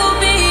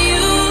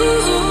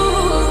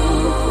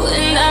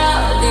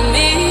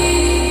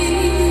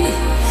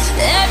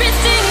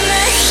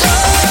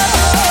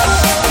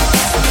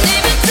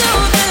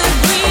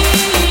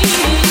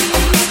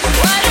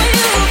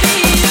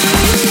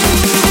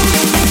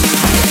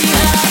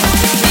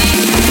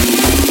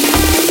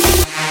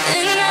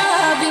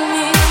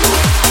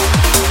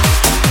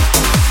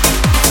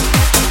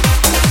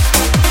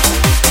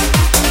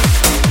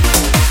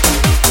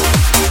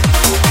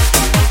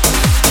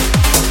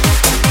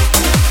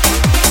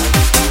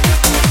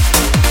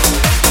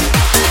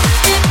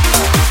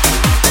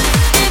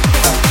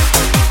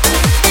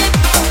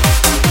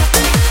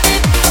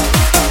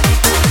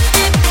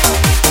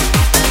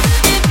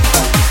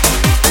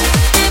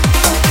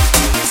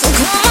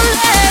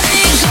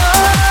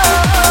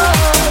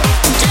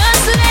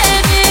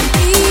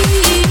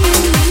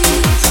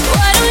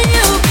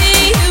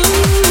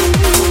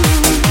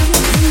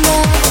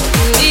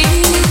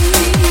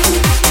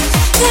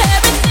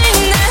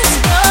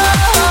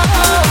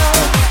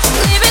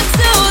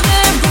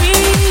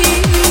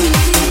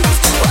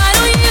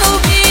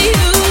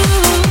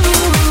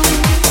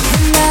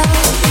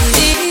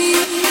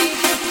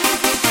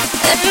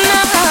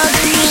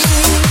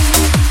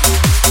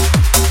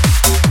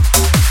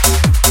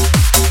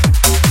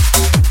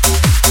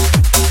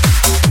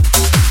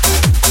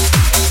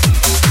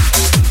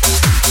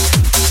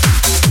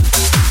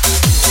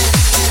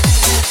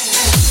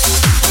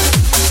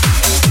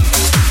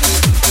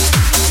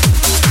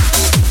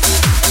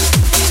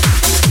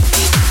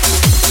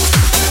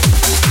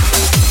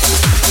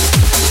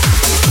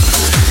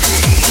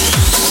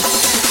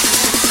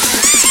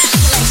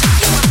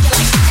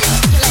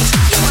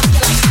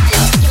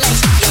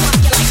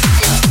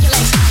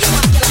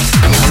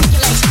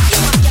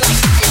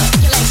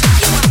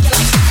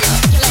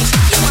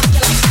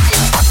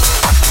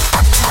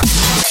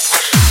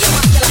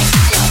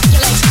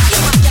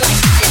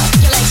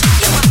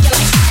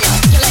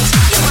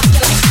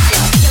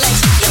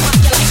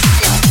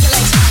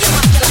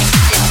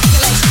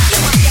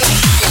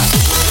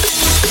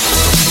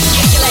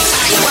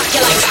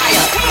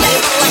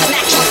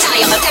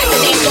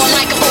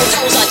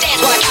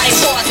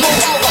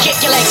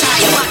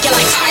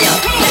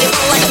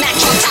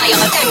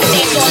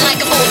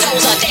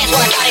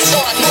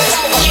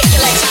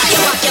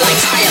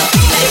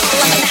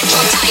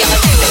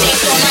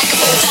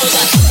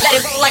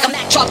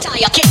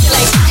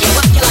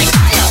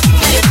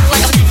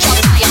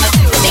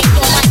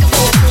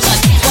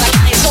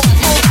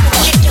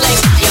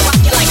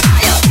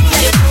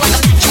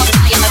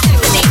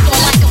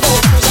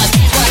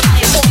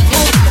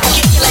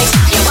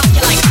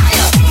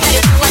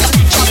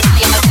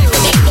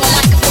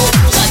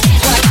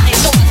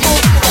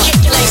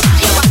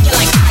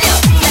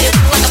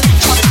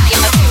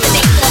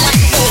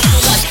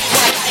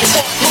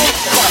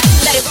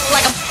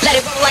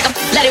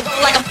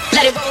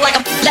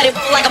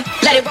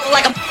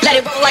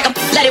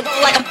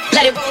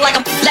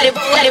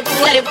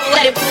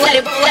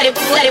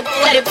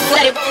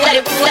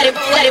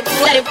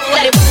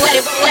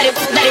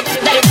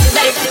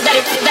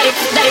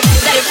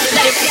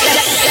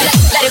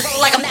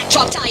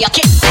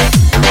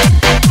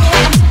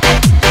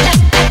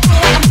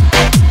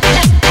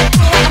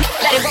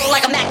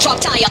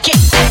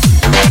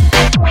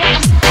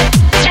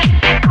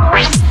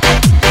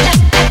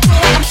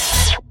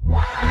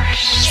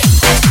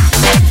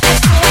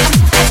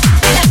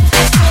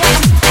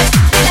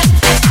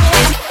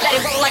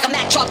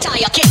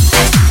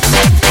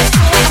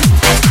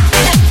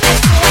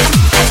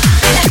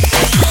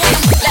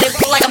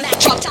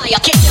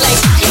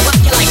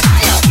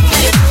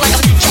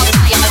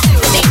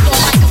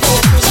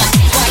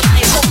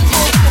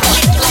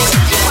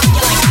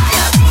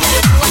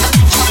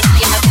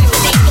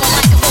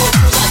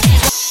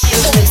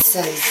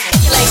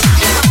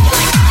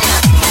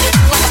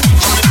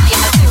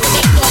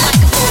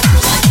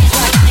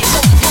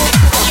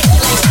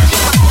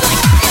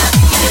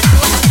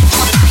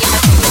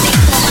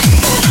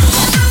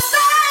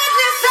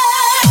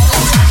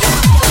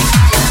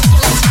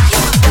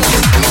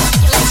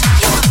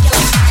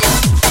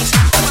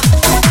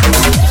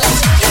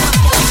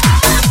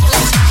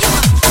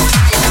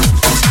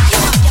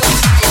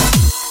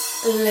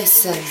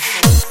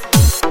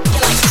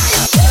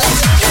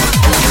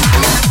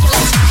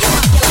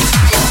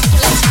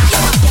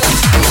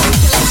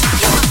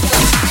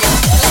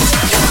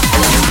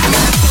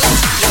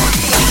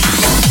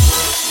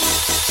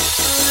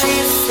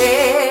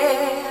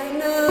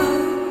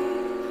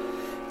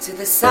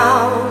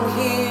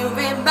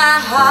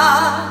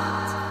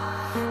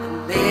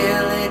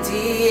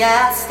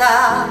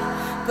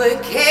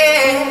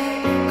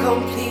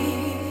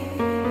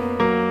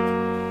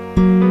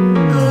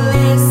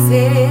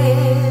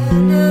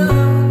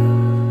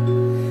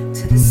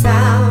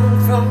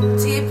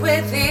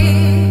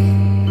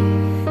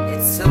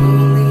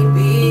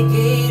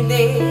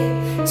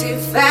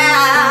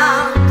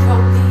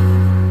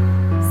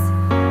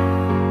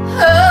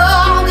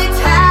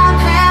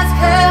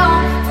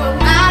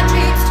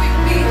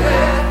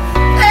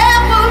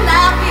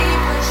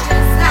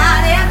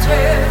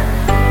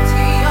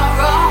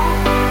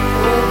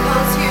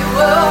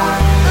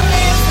Oh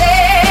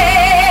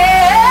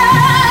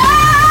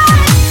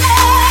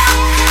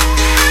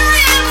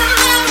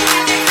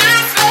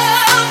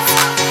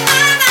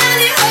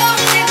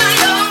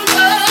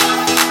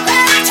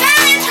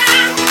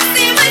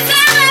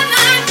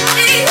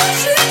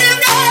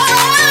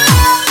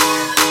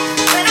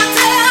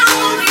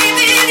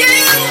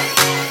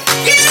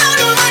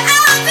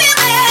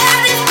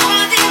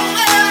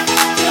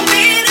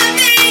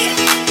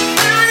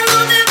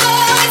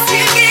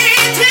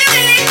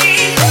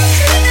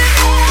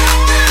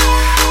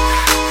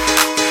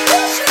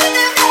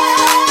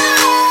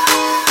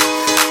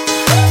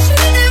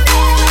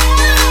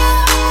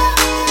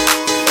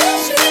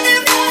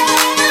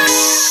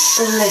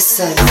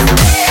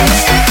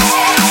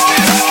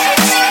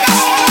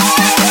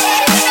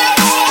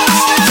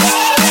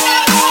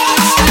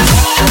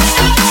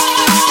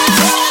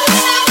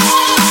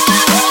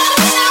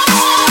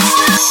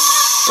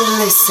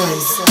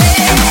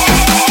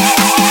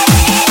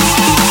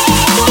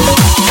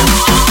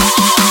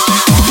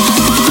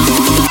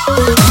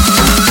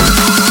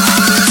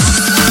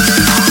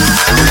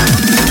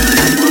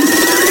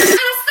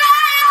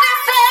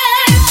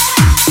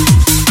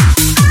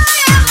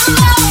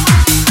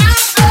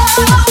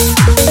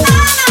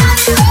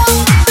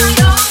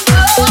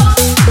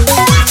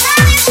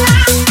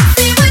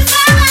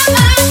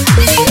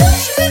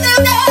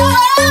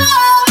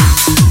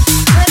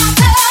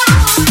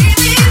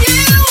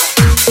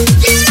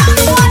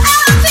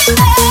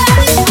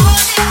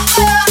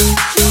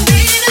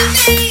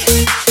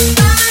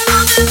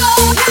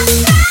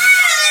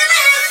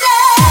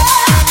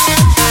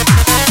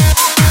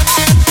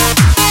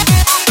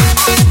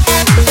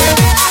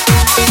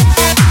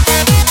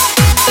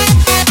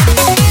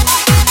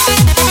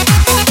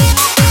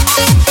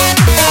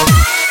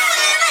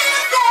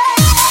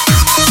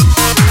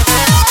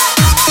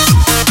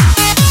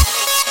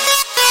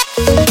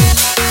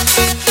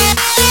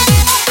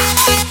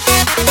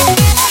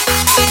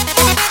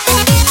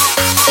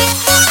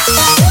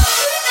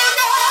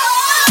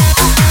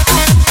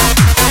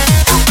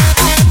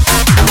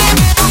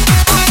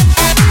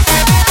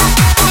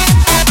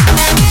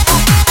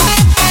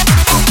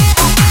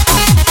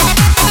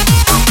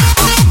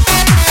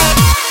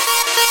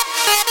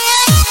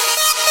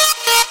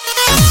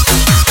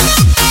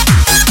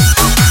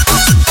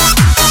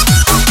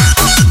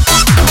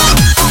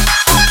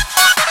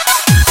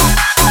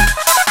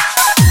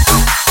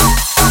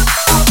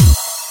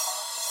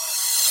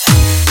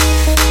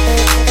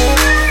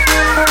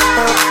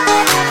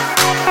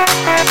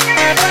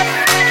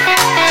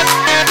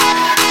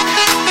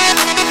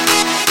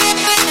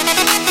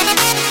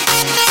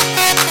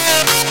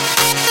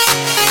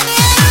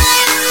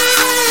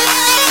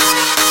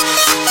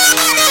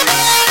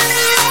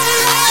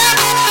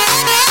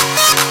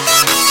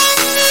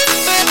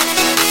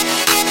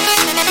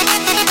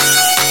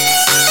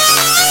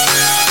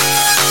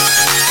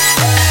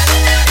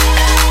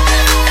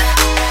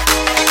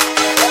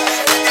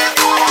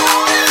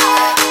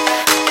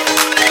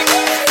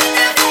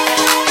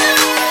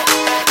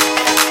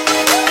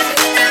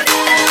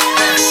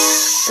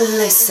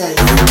Listen.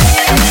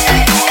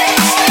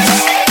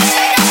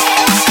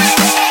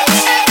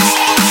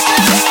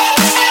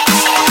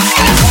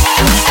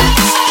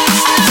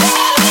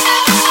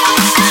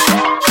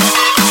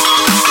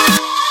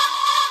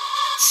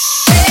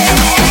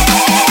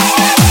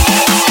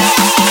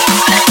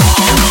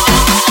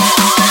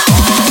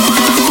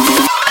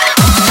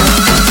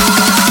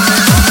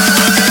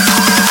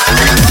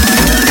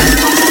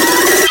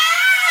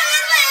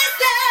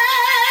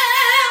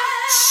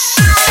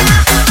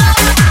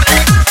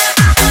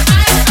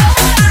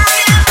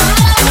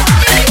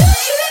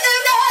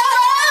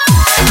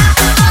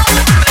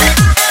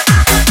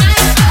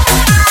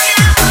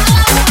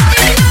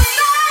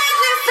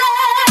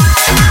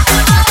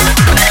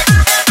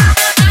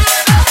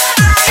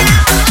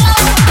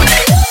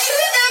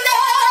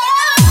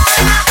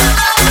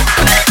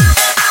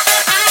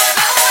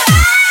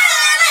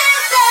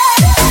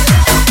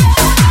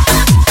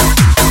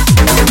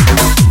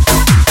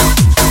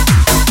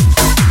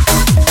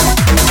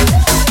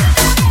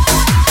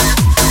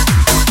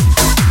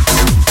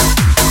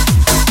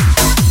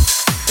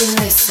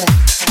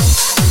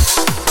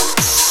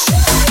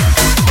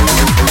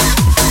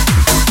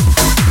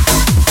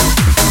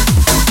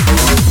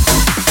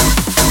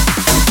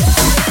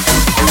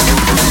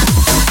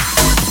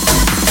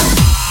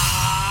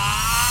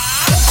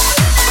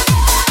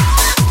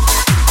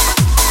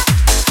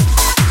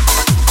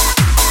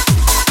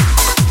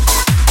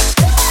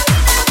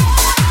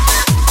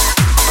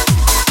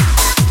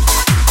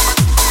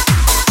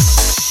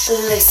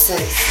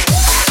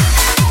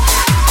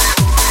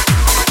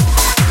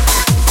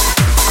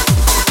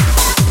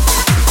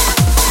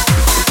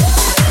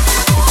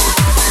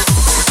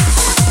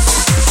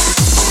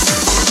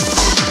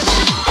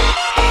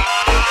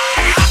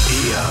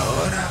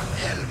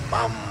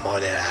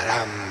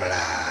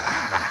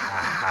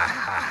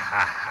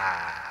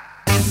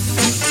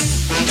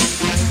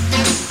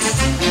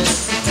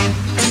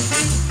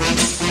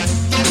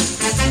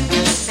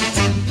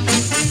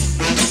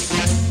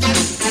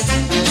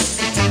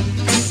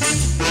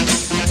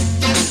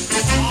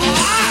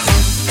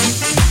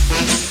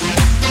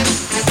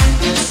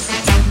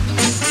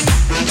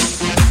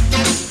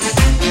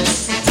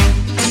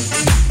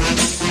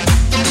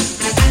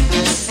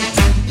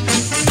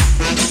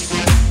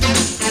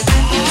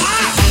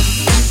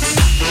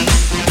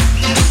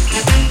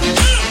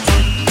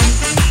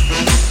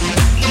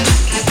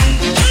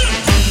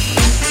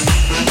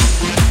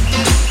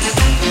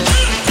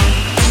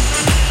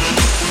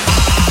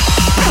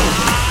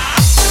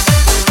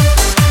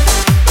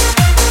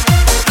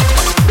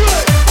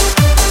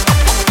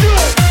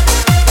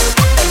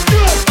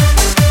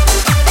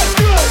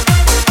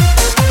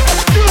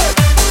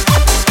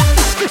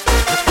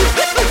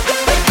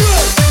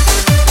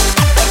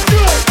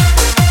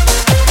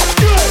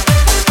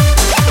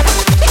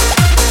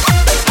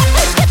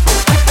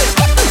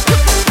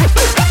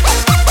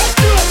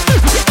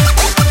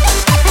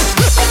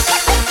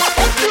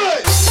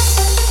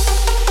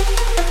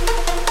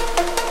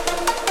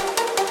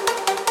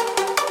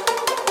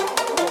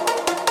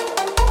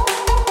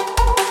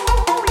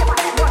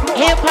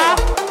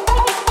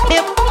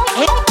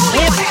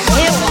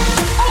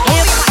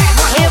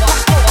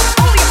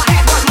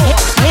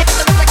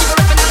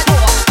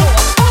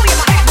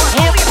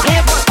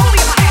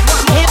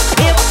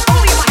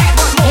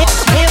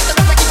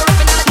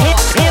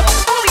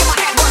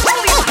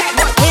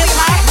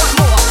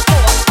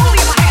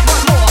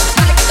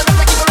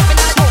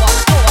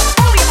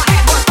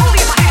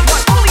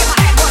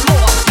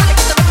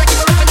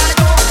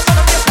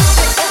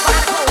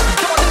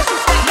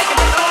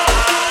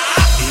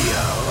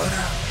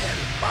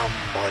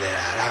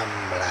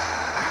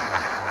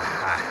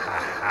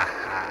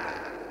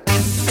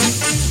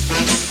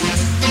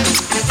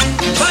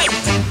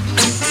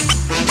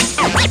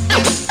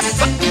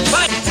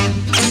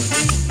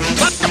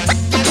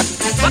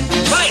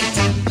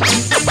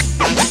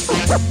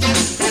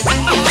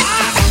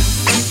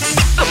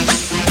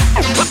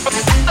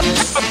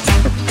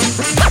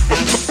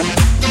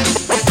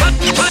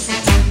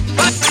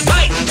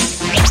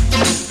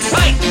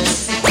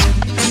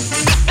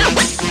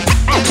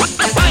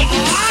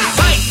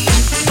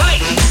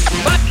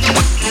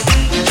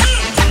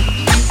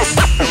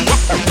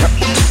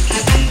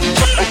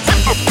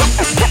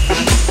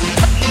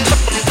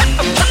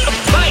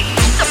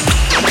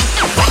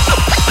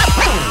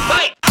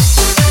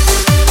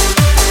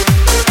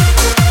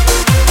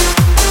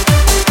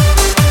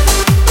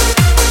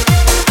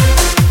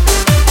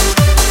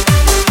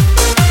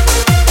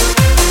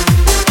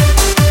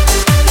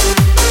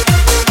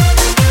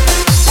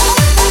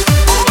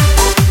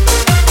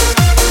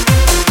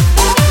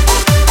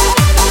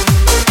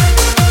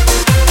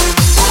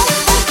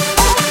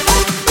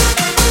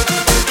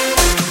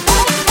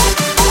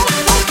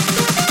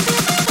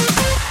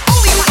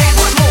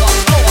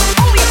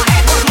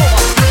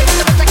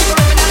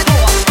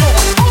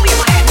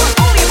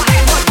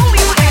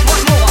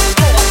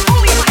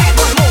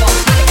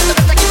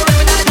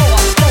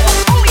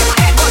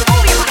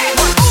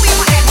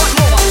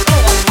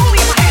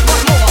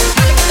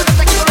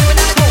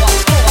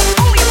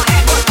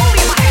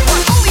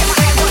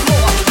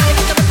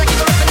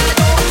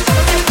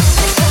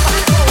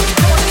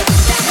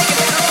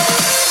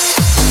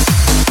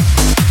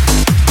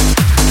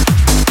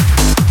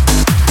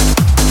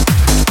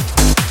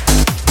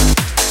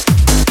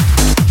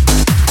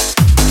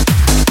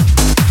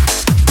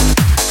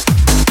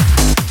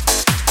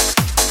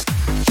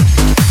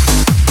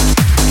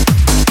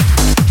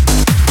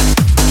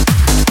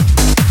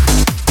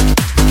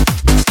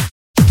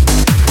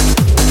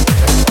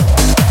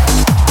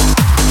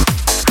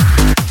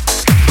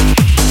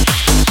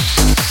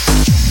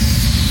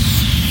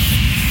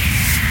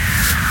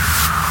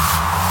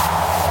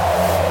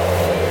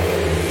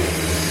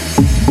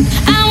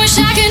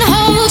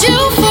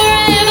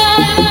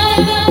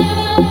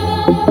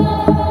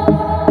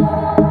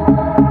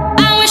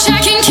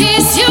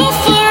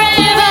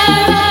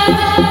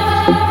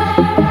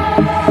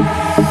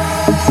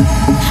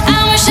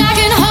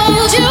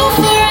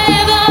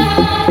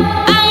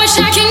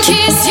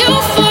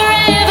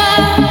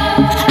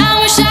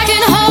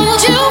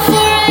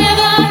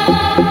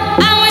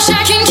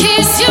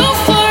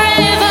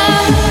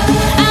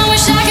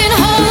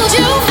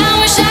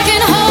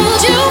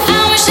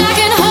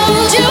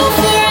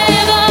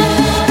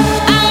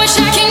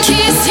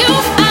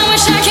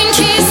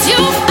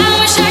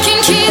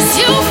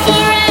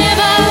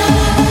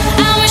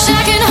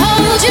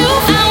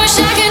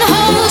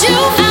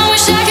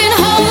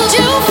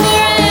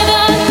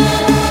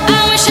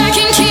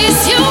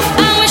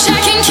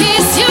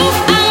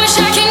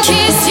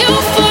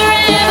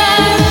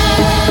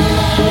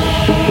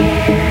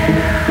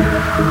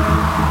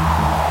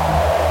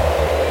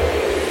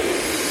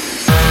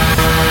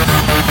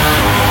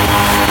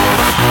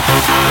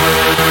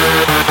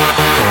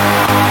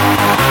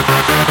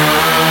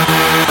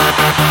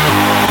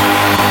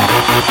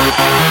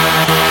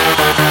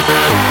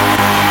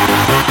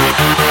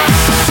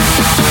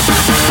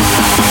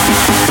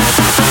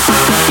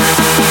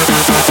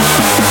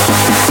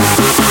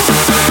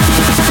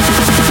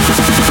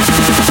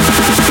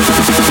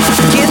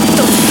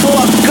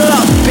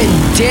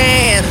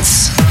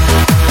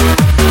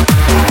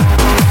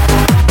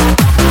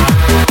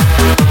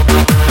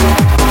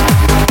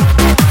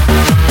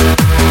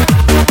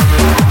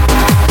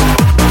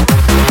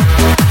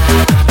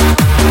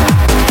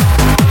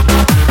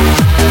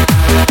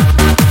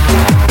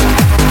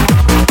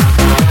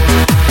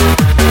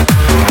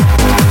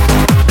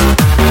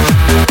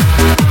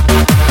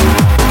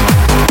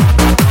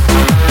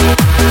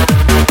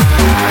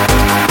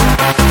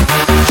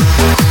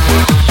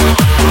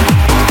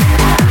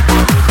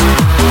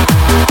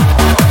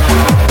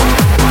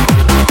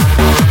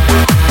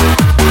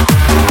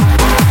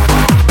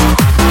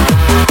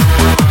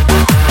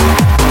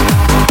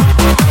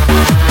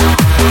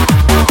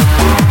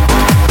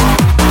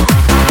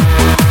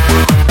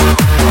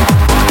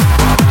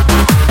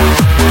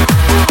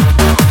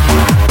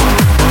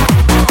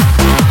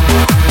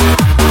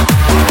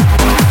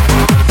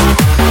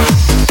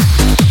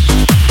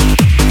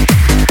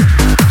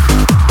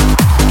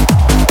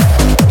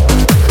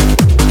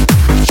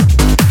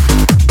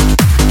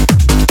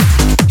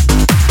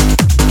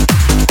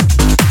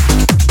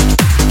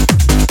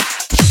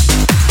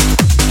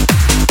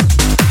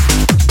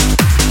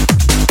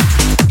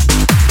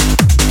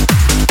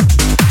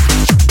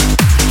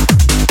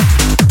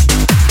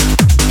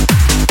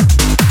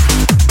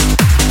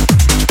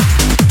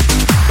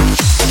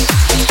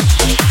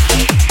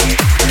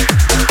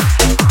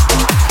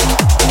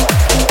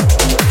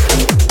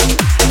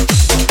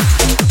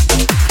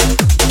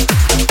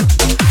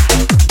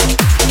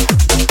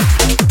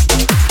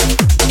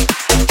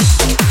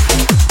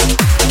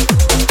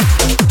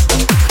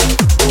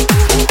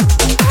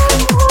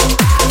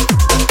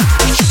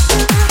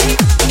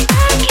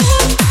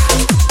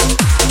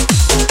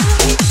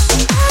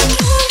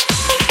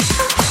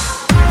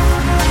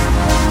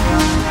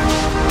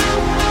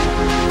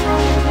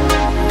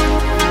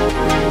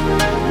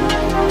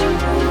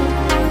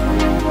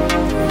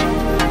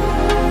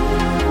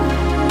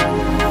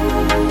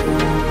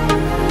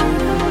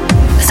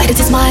 It's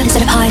a smile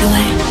instead of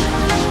hideaway.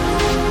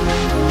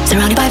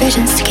 Surrounded by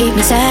visions to keep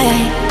me safe.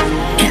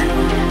 Yeah.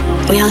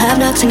 We all have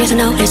knocks and yes, I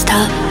know it's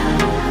tough.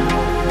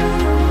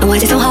 And why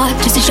is it so hard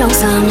just to show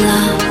some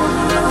love?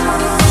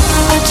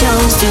 I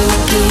chose to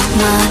keep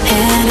my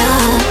head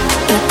up,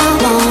 but I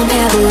won't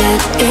ever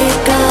let it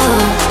go.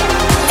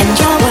 And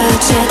your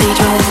words said they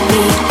drove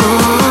me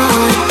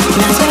on, and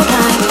I swear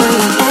I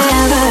will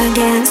ever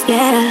again,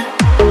 yeah.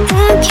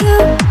 Thank you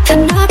for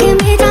knocking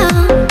me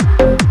down,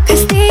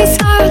 'cause these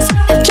scars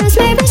have just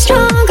made me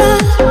stronger.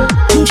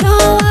 And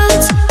your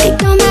words, they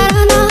don't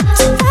matter now.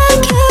 So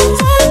thank you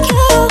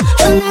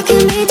for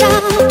knocking me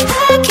down.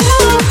 Thank you.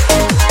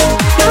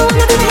 No, I'm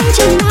not gonna hate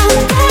you now.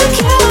 Thank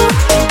you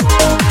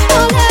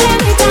for letting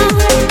me down.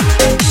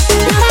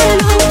 Now that I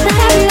know that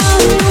I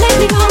belong, you make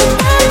me go.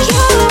 Thank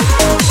you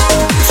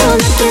for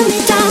knocking me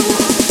down.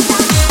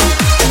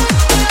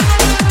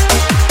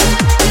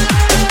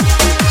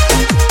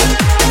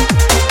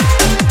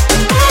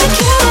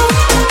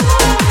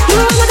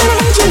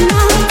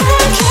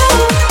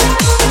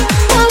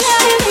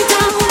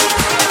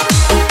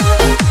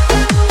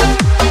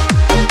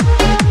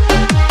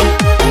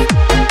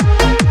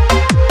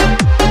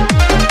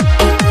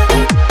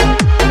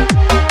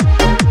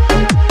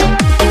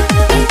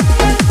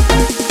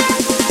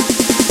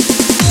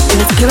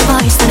 Your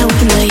advice that I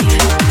wouldn't believe.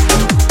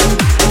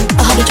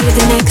 I'll hold you to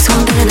the next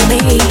one better than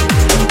me.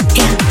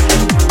 Yeah,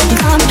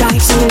 come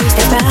right, so we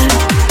step back.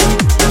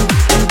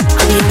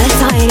 On the other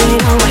side, you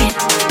know it.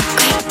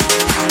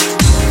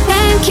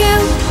 Thank you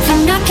for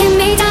knocking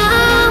me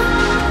down,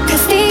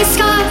 'cause these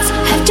scars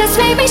have just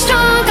made me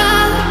stronger.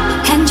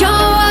 And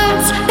your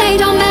words, they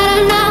don't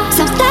matter now.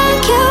 So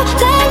thank you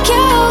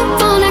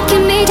for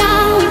knocking me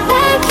down.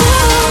 Thank you.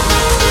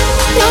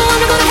 No, I'm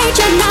not gonna hate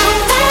you now.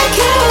 Thank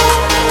you.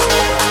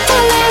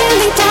 Letting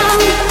me down,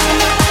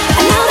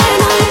 and now that I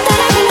know that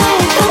I belong,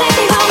 don't make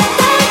me go.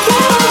 Thank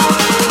you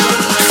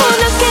for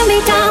knocking me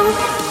down.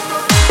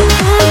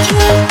 Thank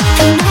you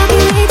for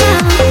knocking me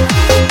down,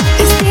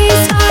 'cause these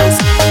scars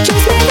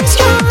just made me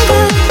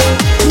stronger.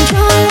 And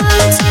your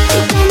words,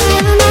 they don't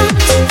matter now.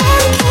 So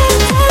thank you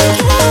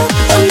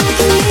for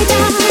knocking me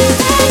down.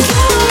 Thank you.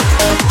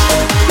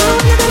 No,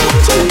 I'm not gonna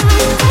hate you now.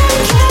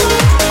 Thank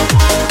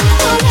you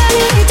for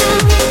letting me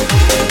down.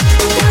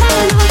 Now that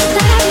I know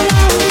that I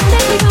belong, don't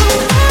make me go.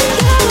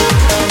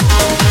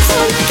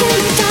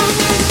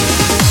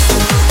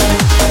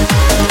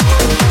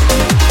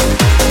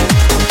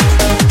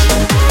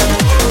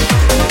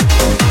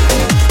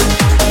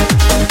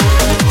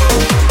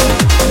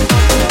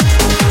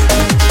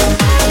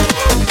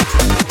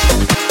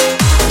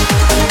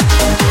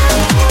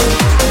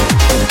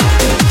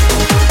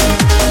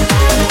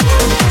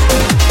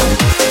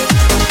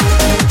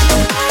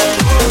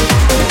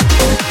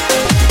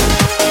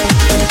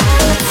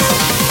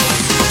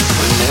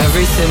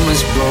 Everything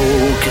was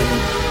broken.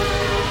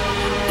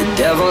 The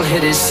devil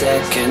hit his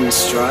second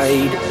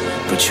stride.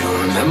 But you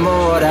remember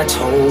what I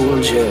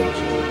told you.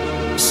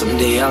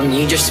 Someday I'll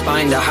need your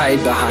spine to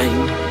hide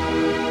behind,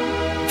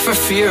 for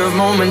fear of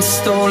moments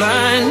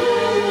stolen.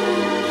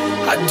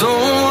 I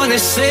don't wanna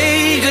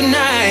say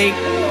goodnight,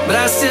 but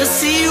I still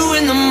see you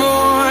in the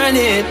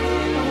morning.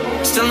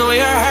 Still know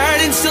your heart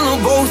and still know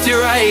both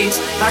your eyes.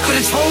 I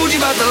could've told you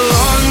about the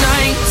long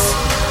nights.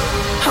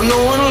 How no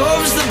one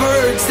loves the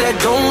birds that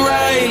don't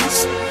rise,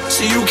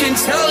 so you can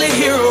tell the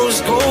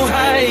heroes go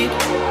hide.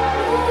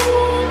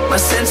 My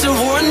sense of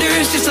wonder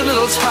is just a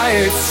little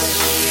tired.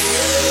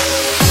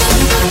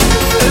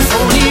 If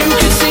only you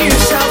could see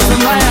yourself in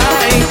my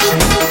eyes,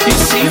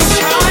 you'd see you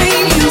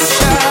shine, you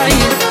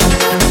shine.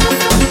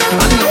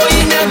 I know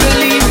you never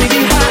leave me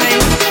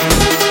behind,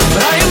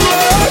 but I am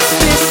lost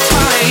this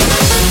time.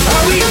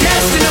 Are we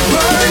destined to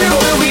burn, or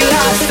will we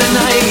last the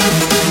night?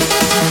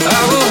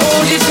 I will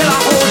hold you till I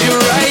hold you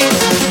right.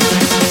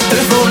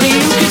 If only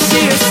you could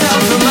see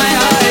yourself in my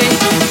eyes,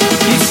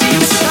 you'd see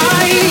you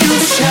shine, you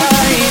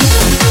shine.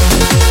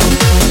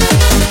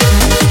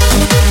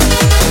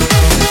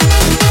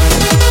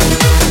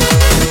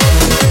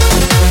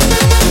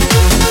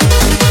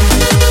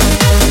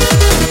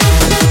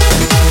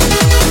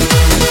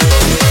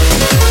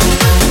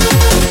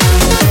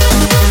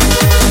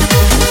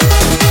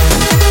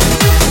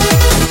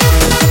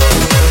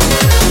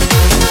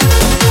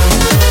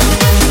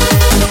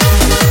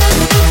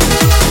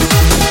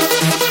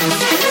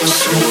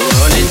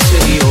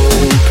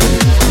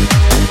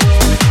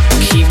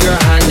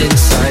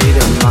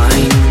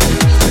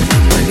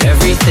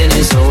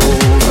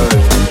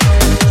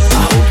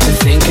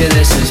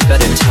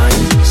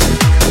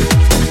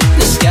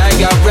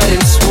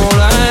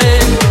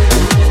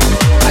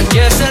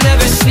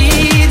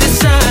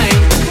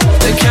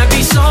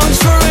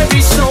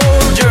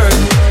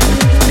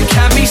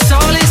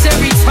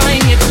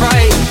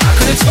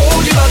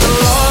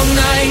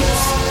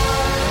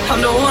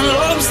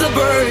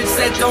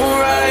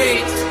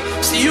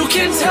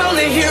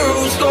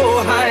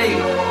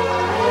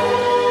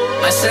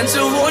 sense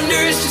of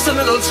wonder is just a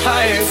little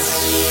tired.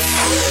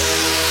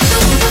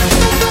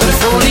 But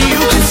if only you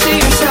could see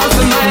yourself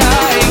in my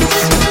eyes,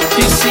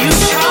 you'd see you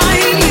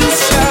shine, you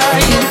shine.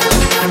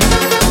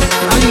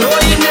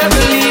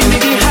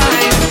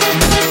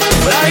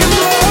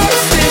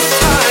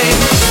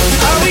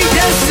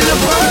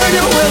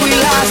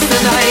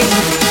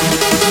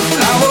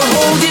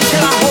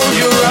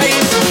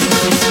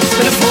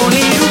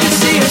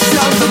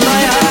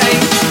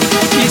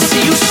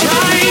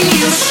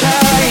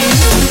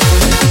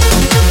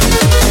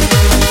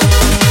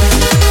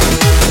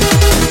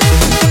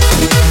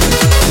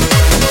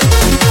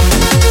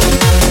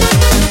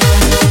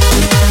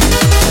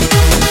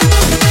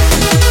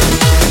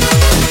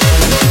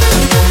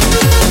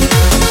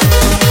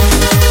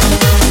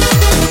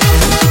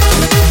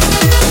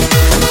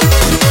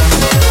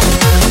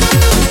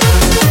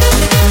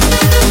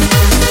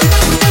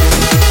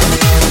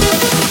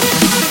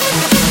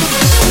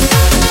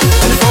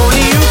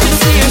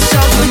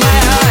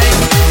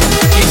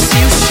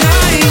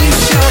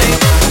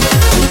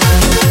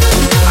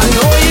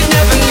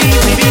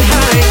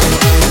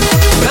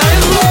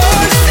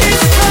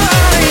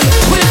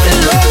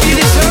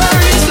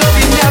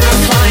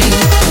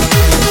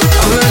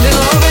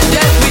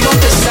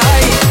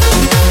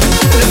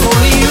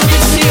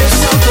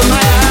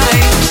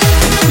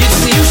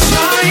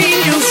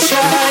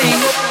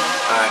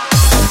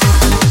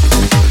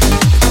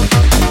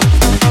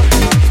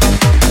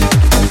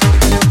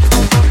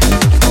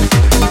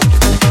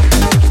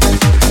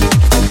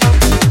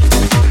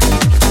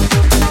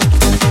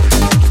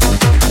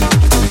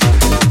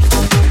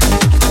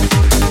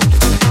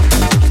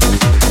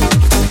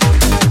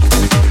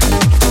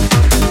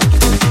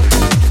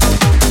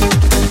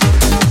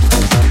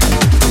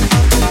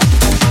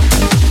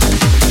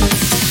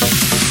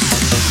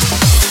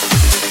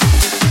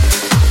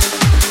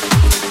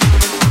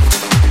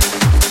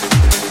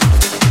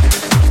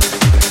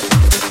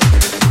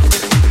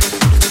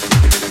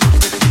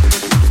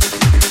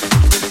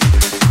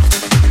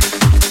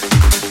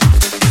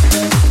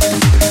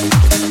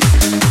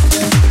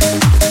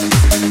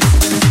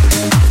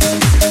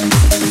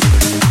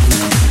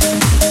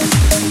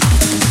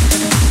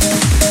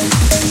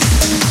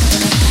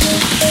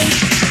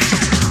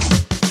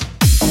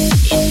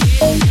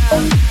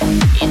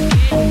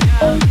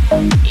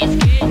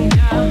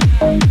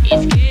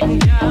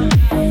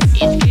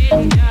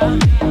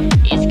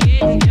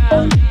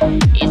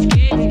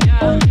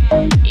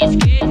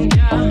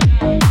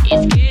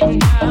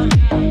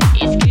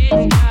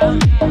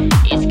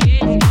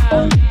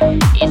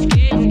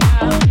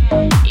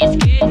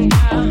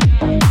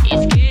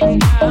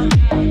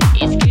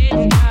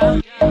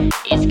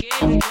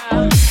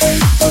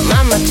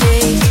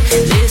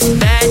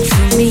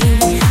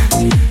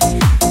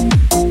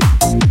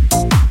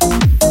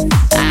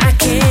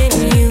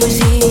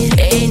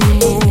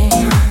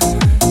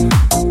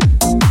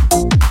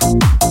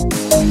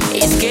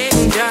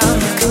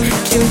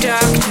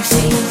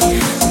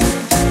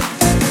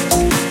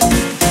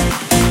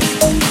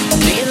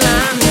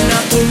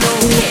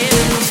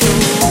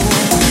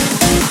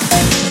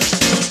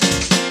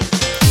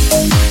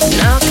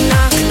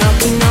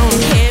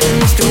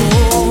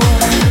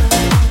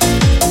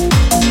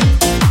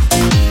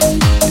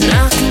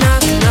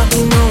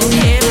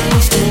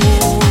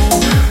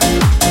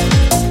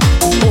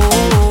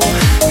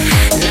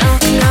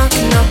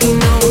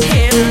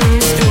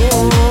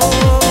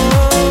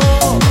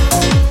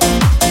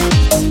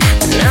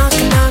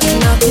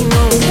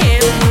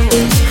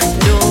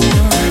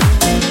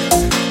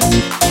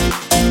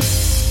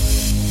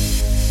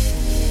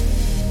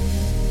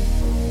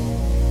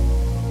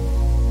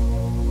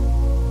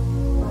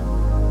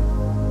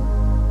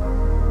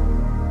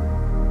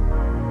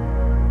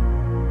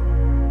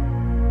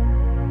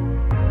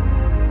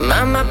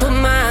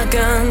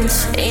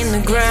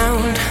 the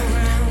ground.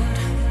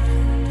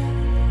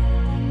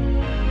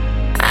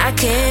 I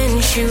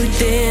can't shoot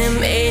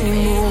them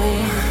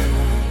anymore.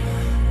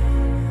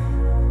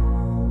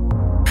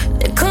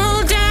 The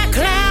cold dark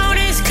cloud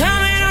is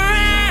coming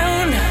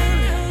around,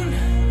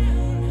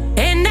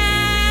 and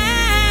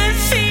I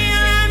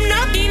feel I'm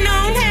knocking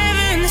on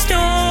heaven's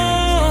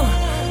door.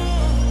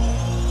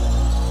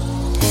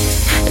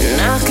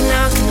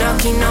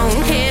 Knocking on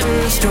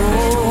heaven's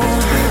door.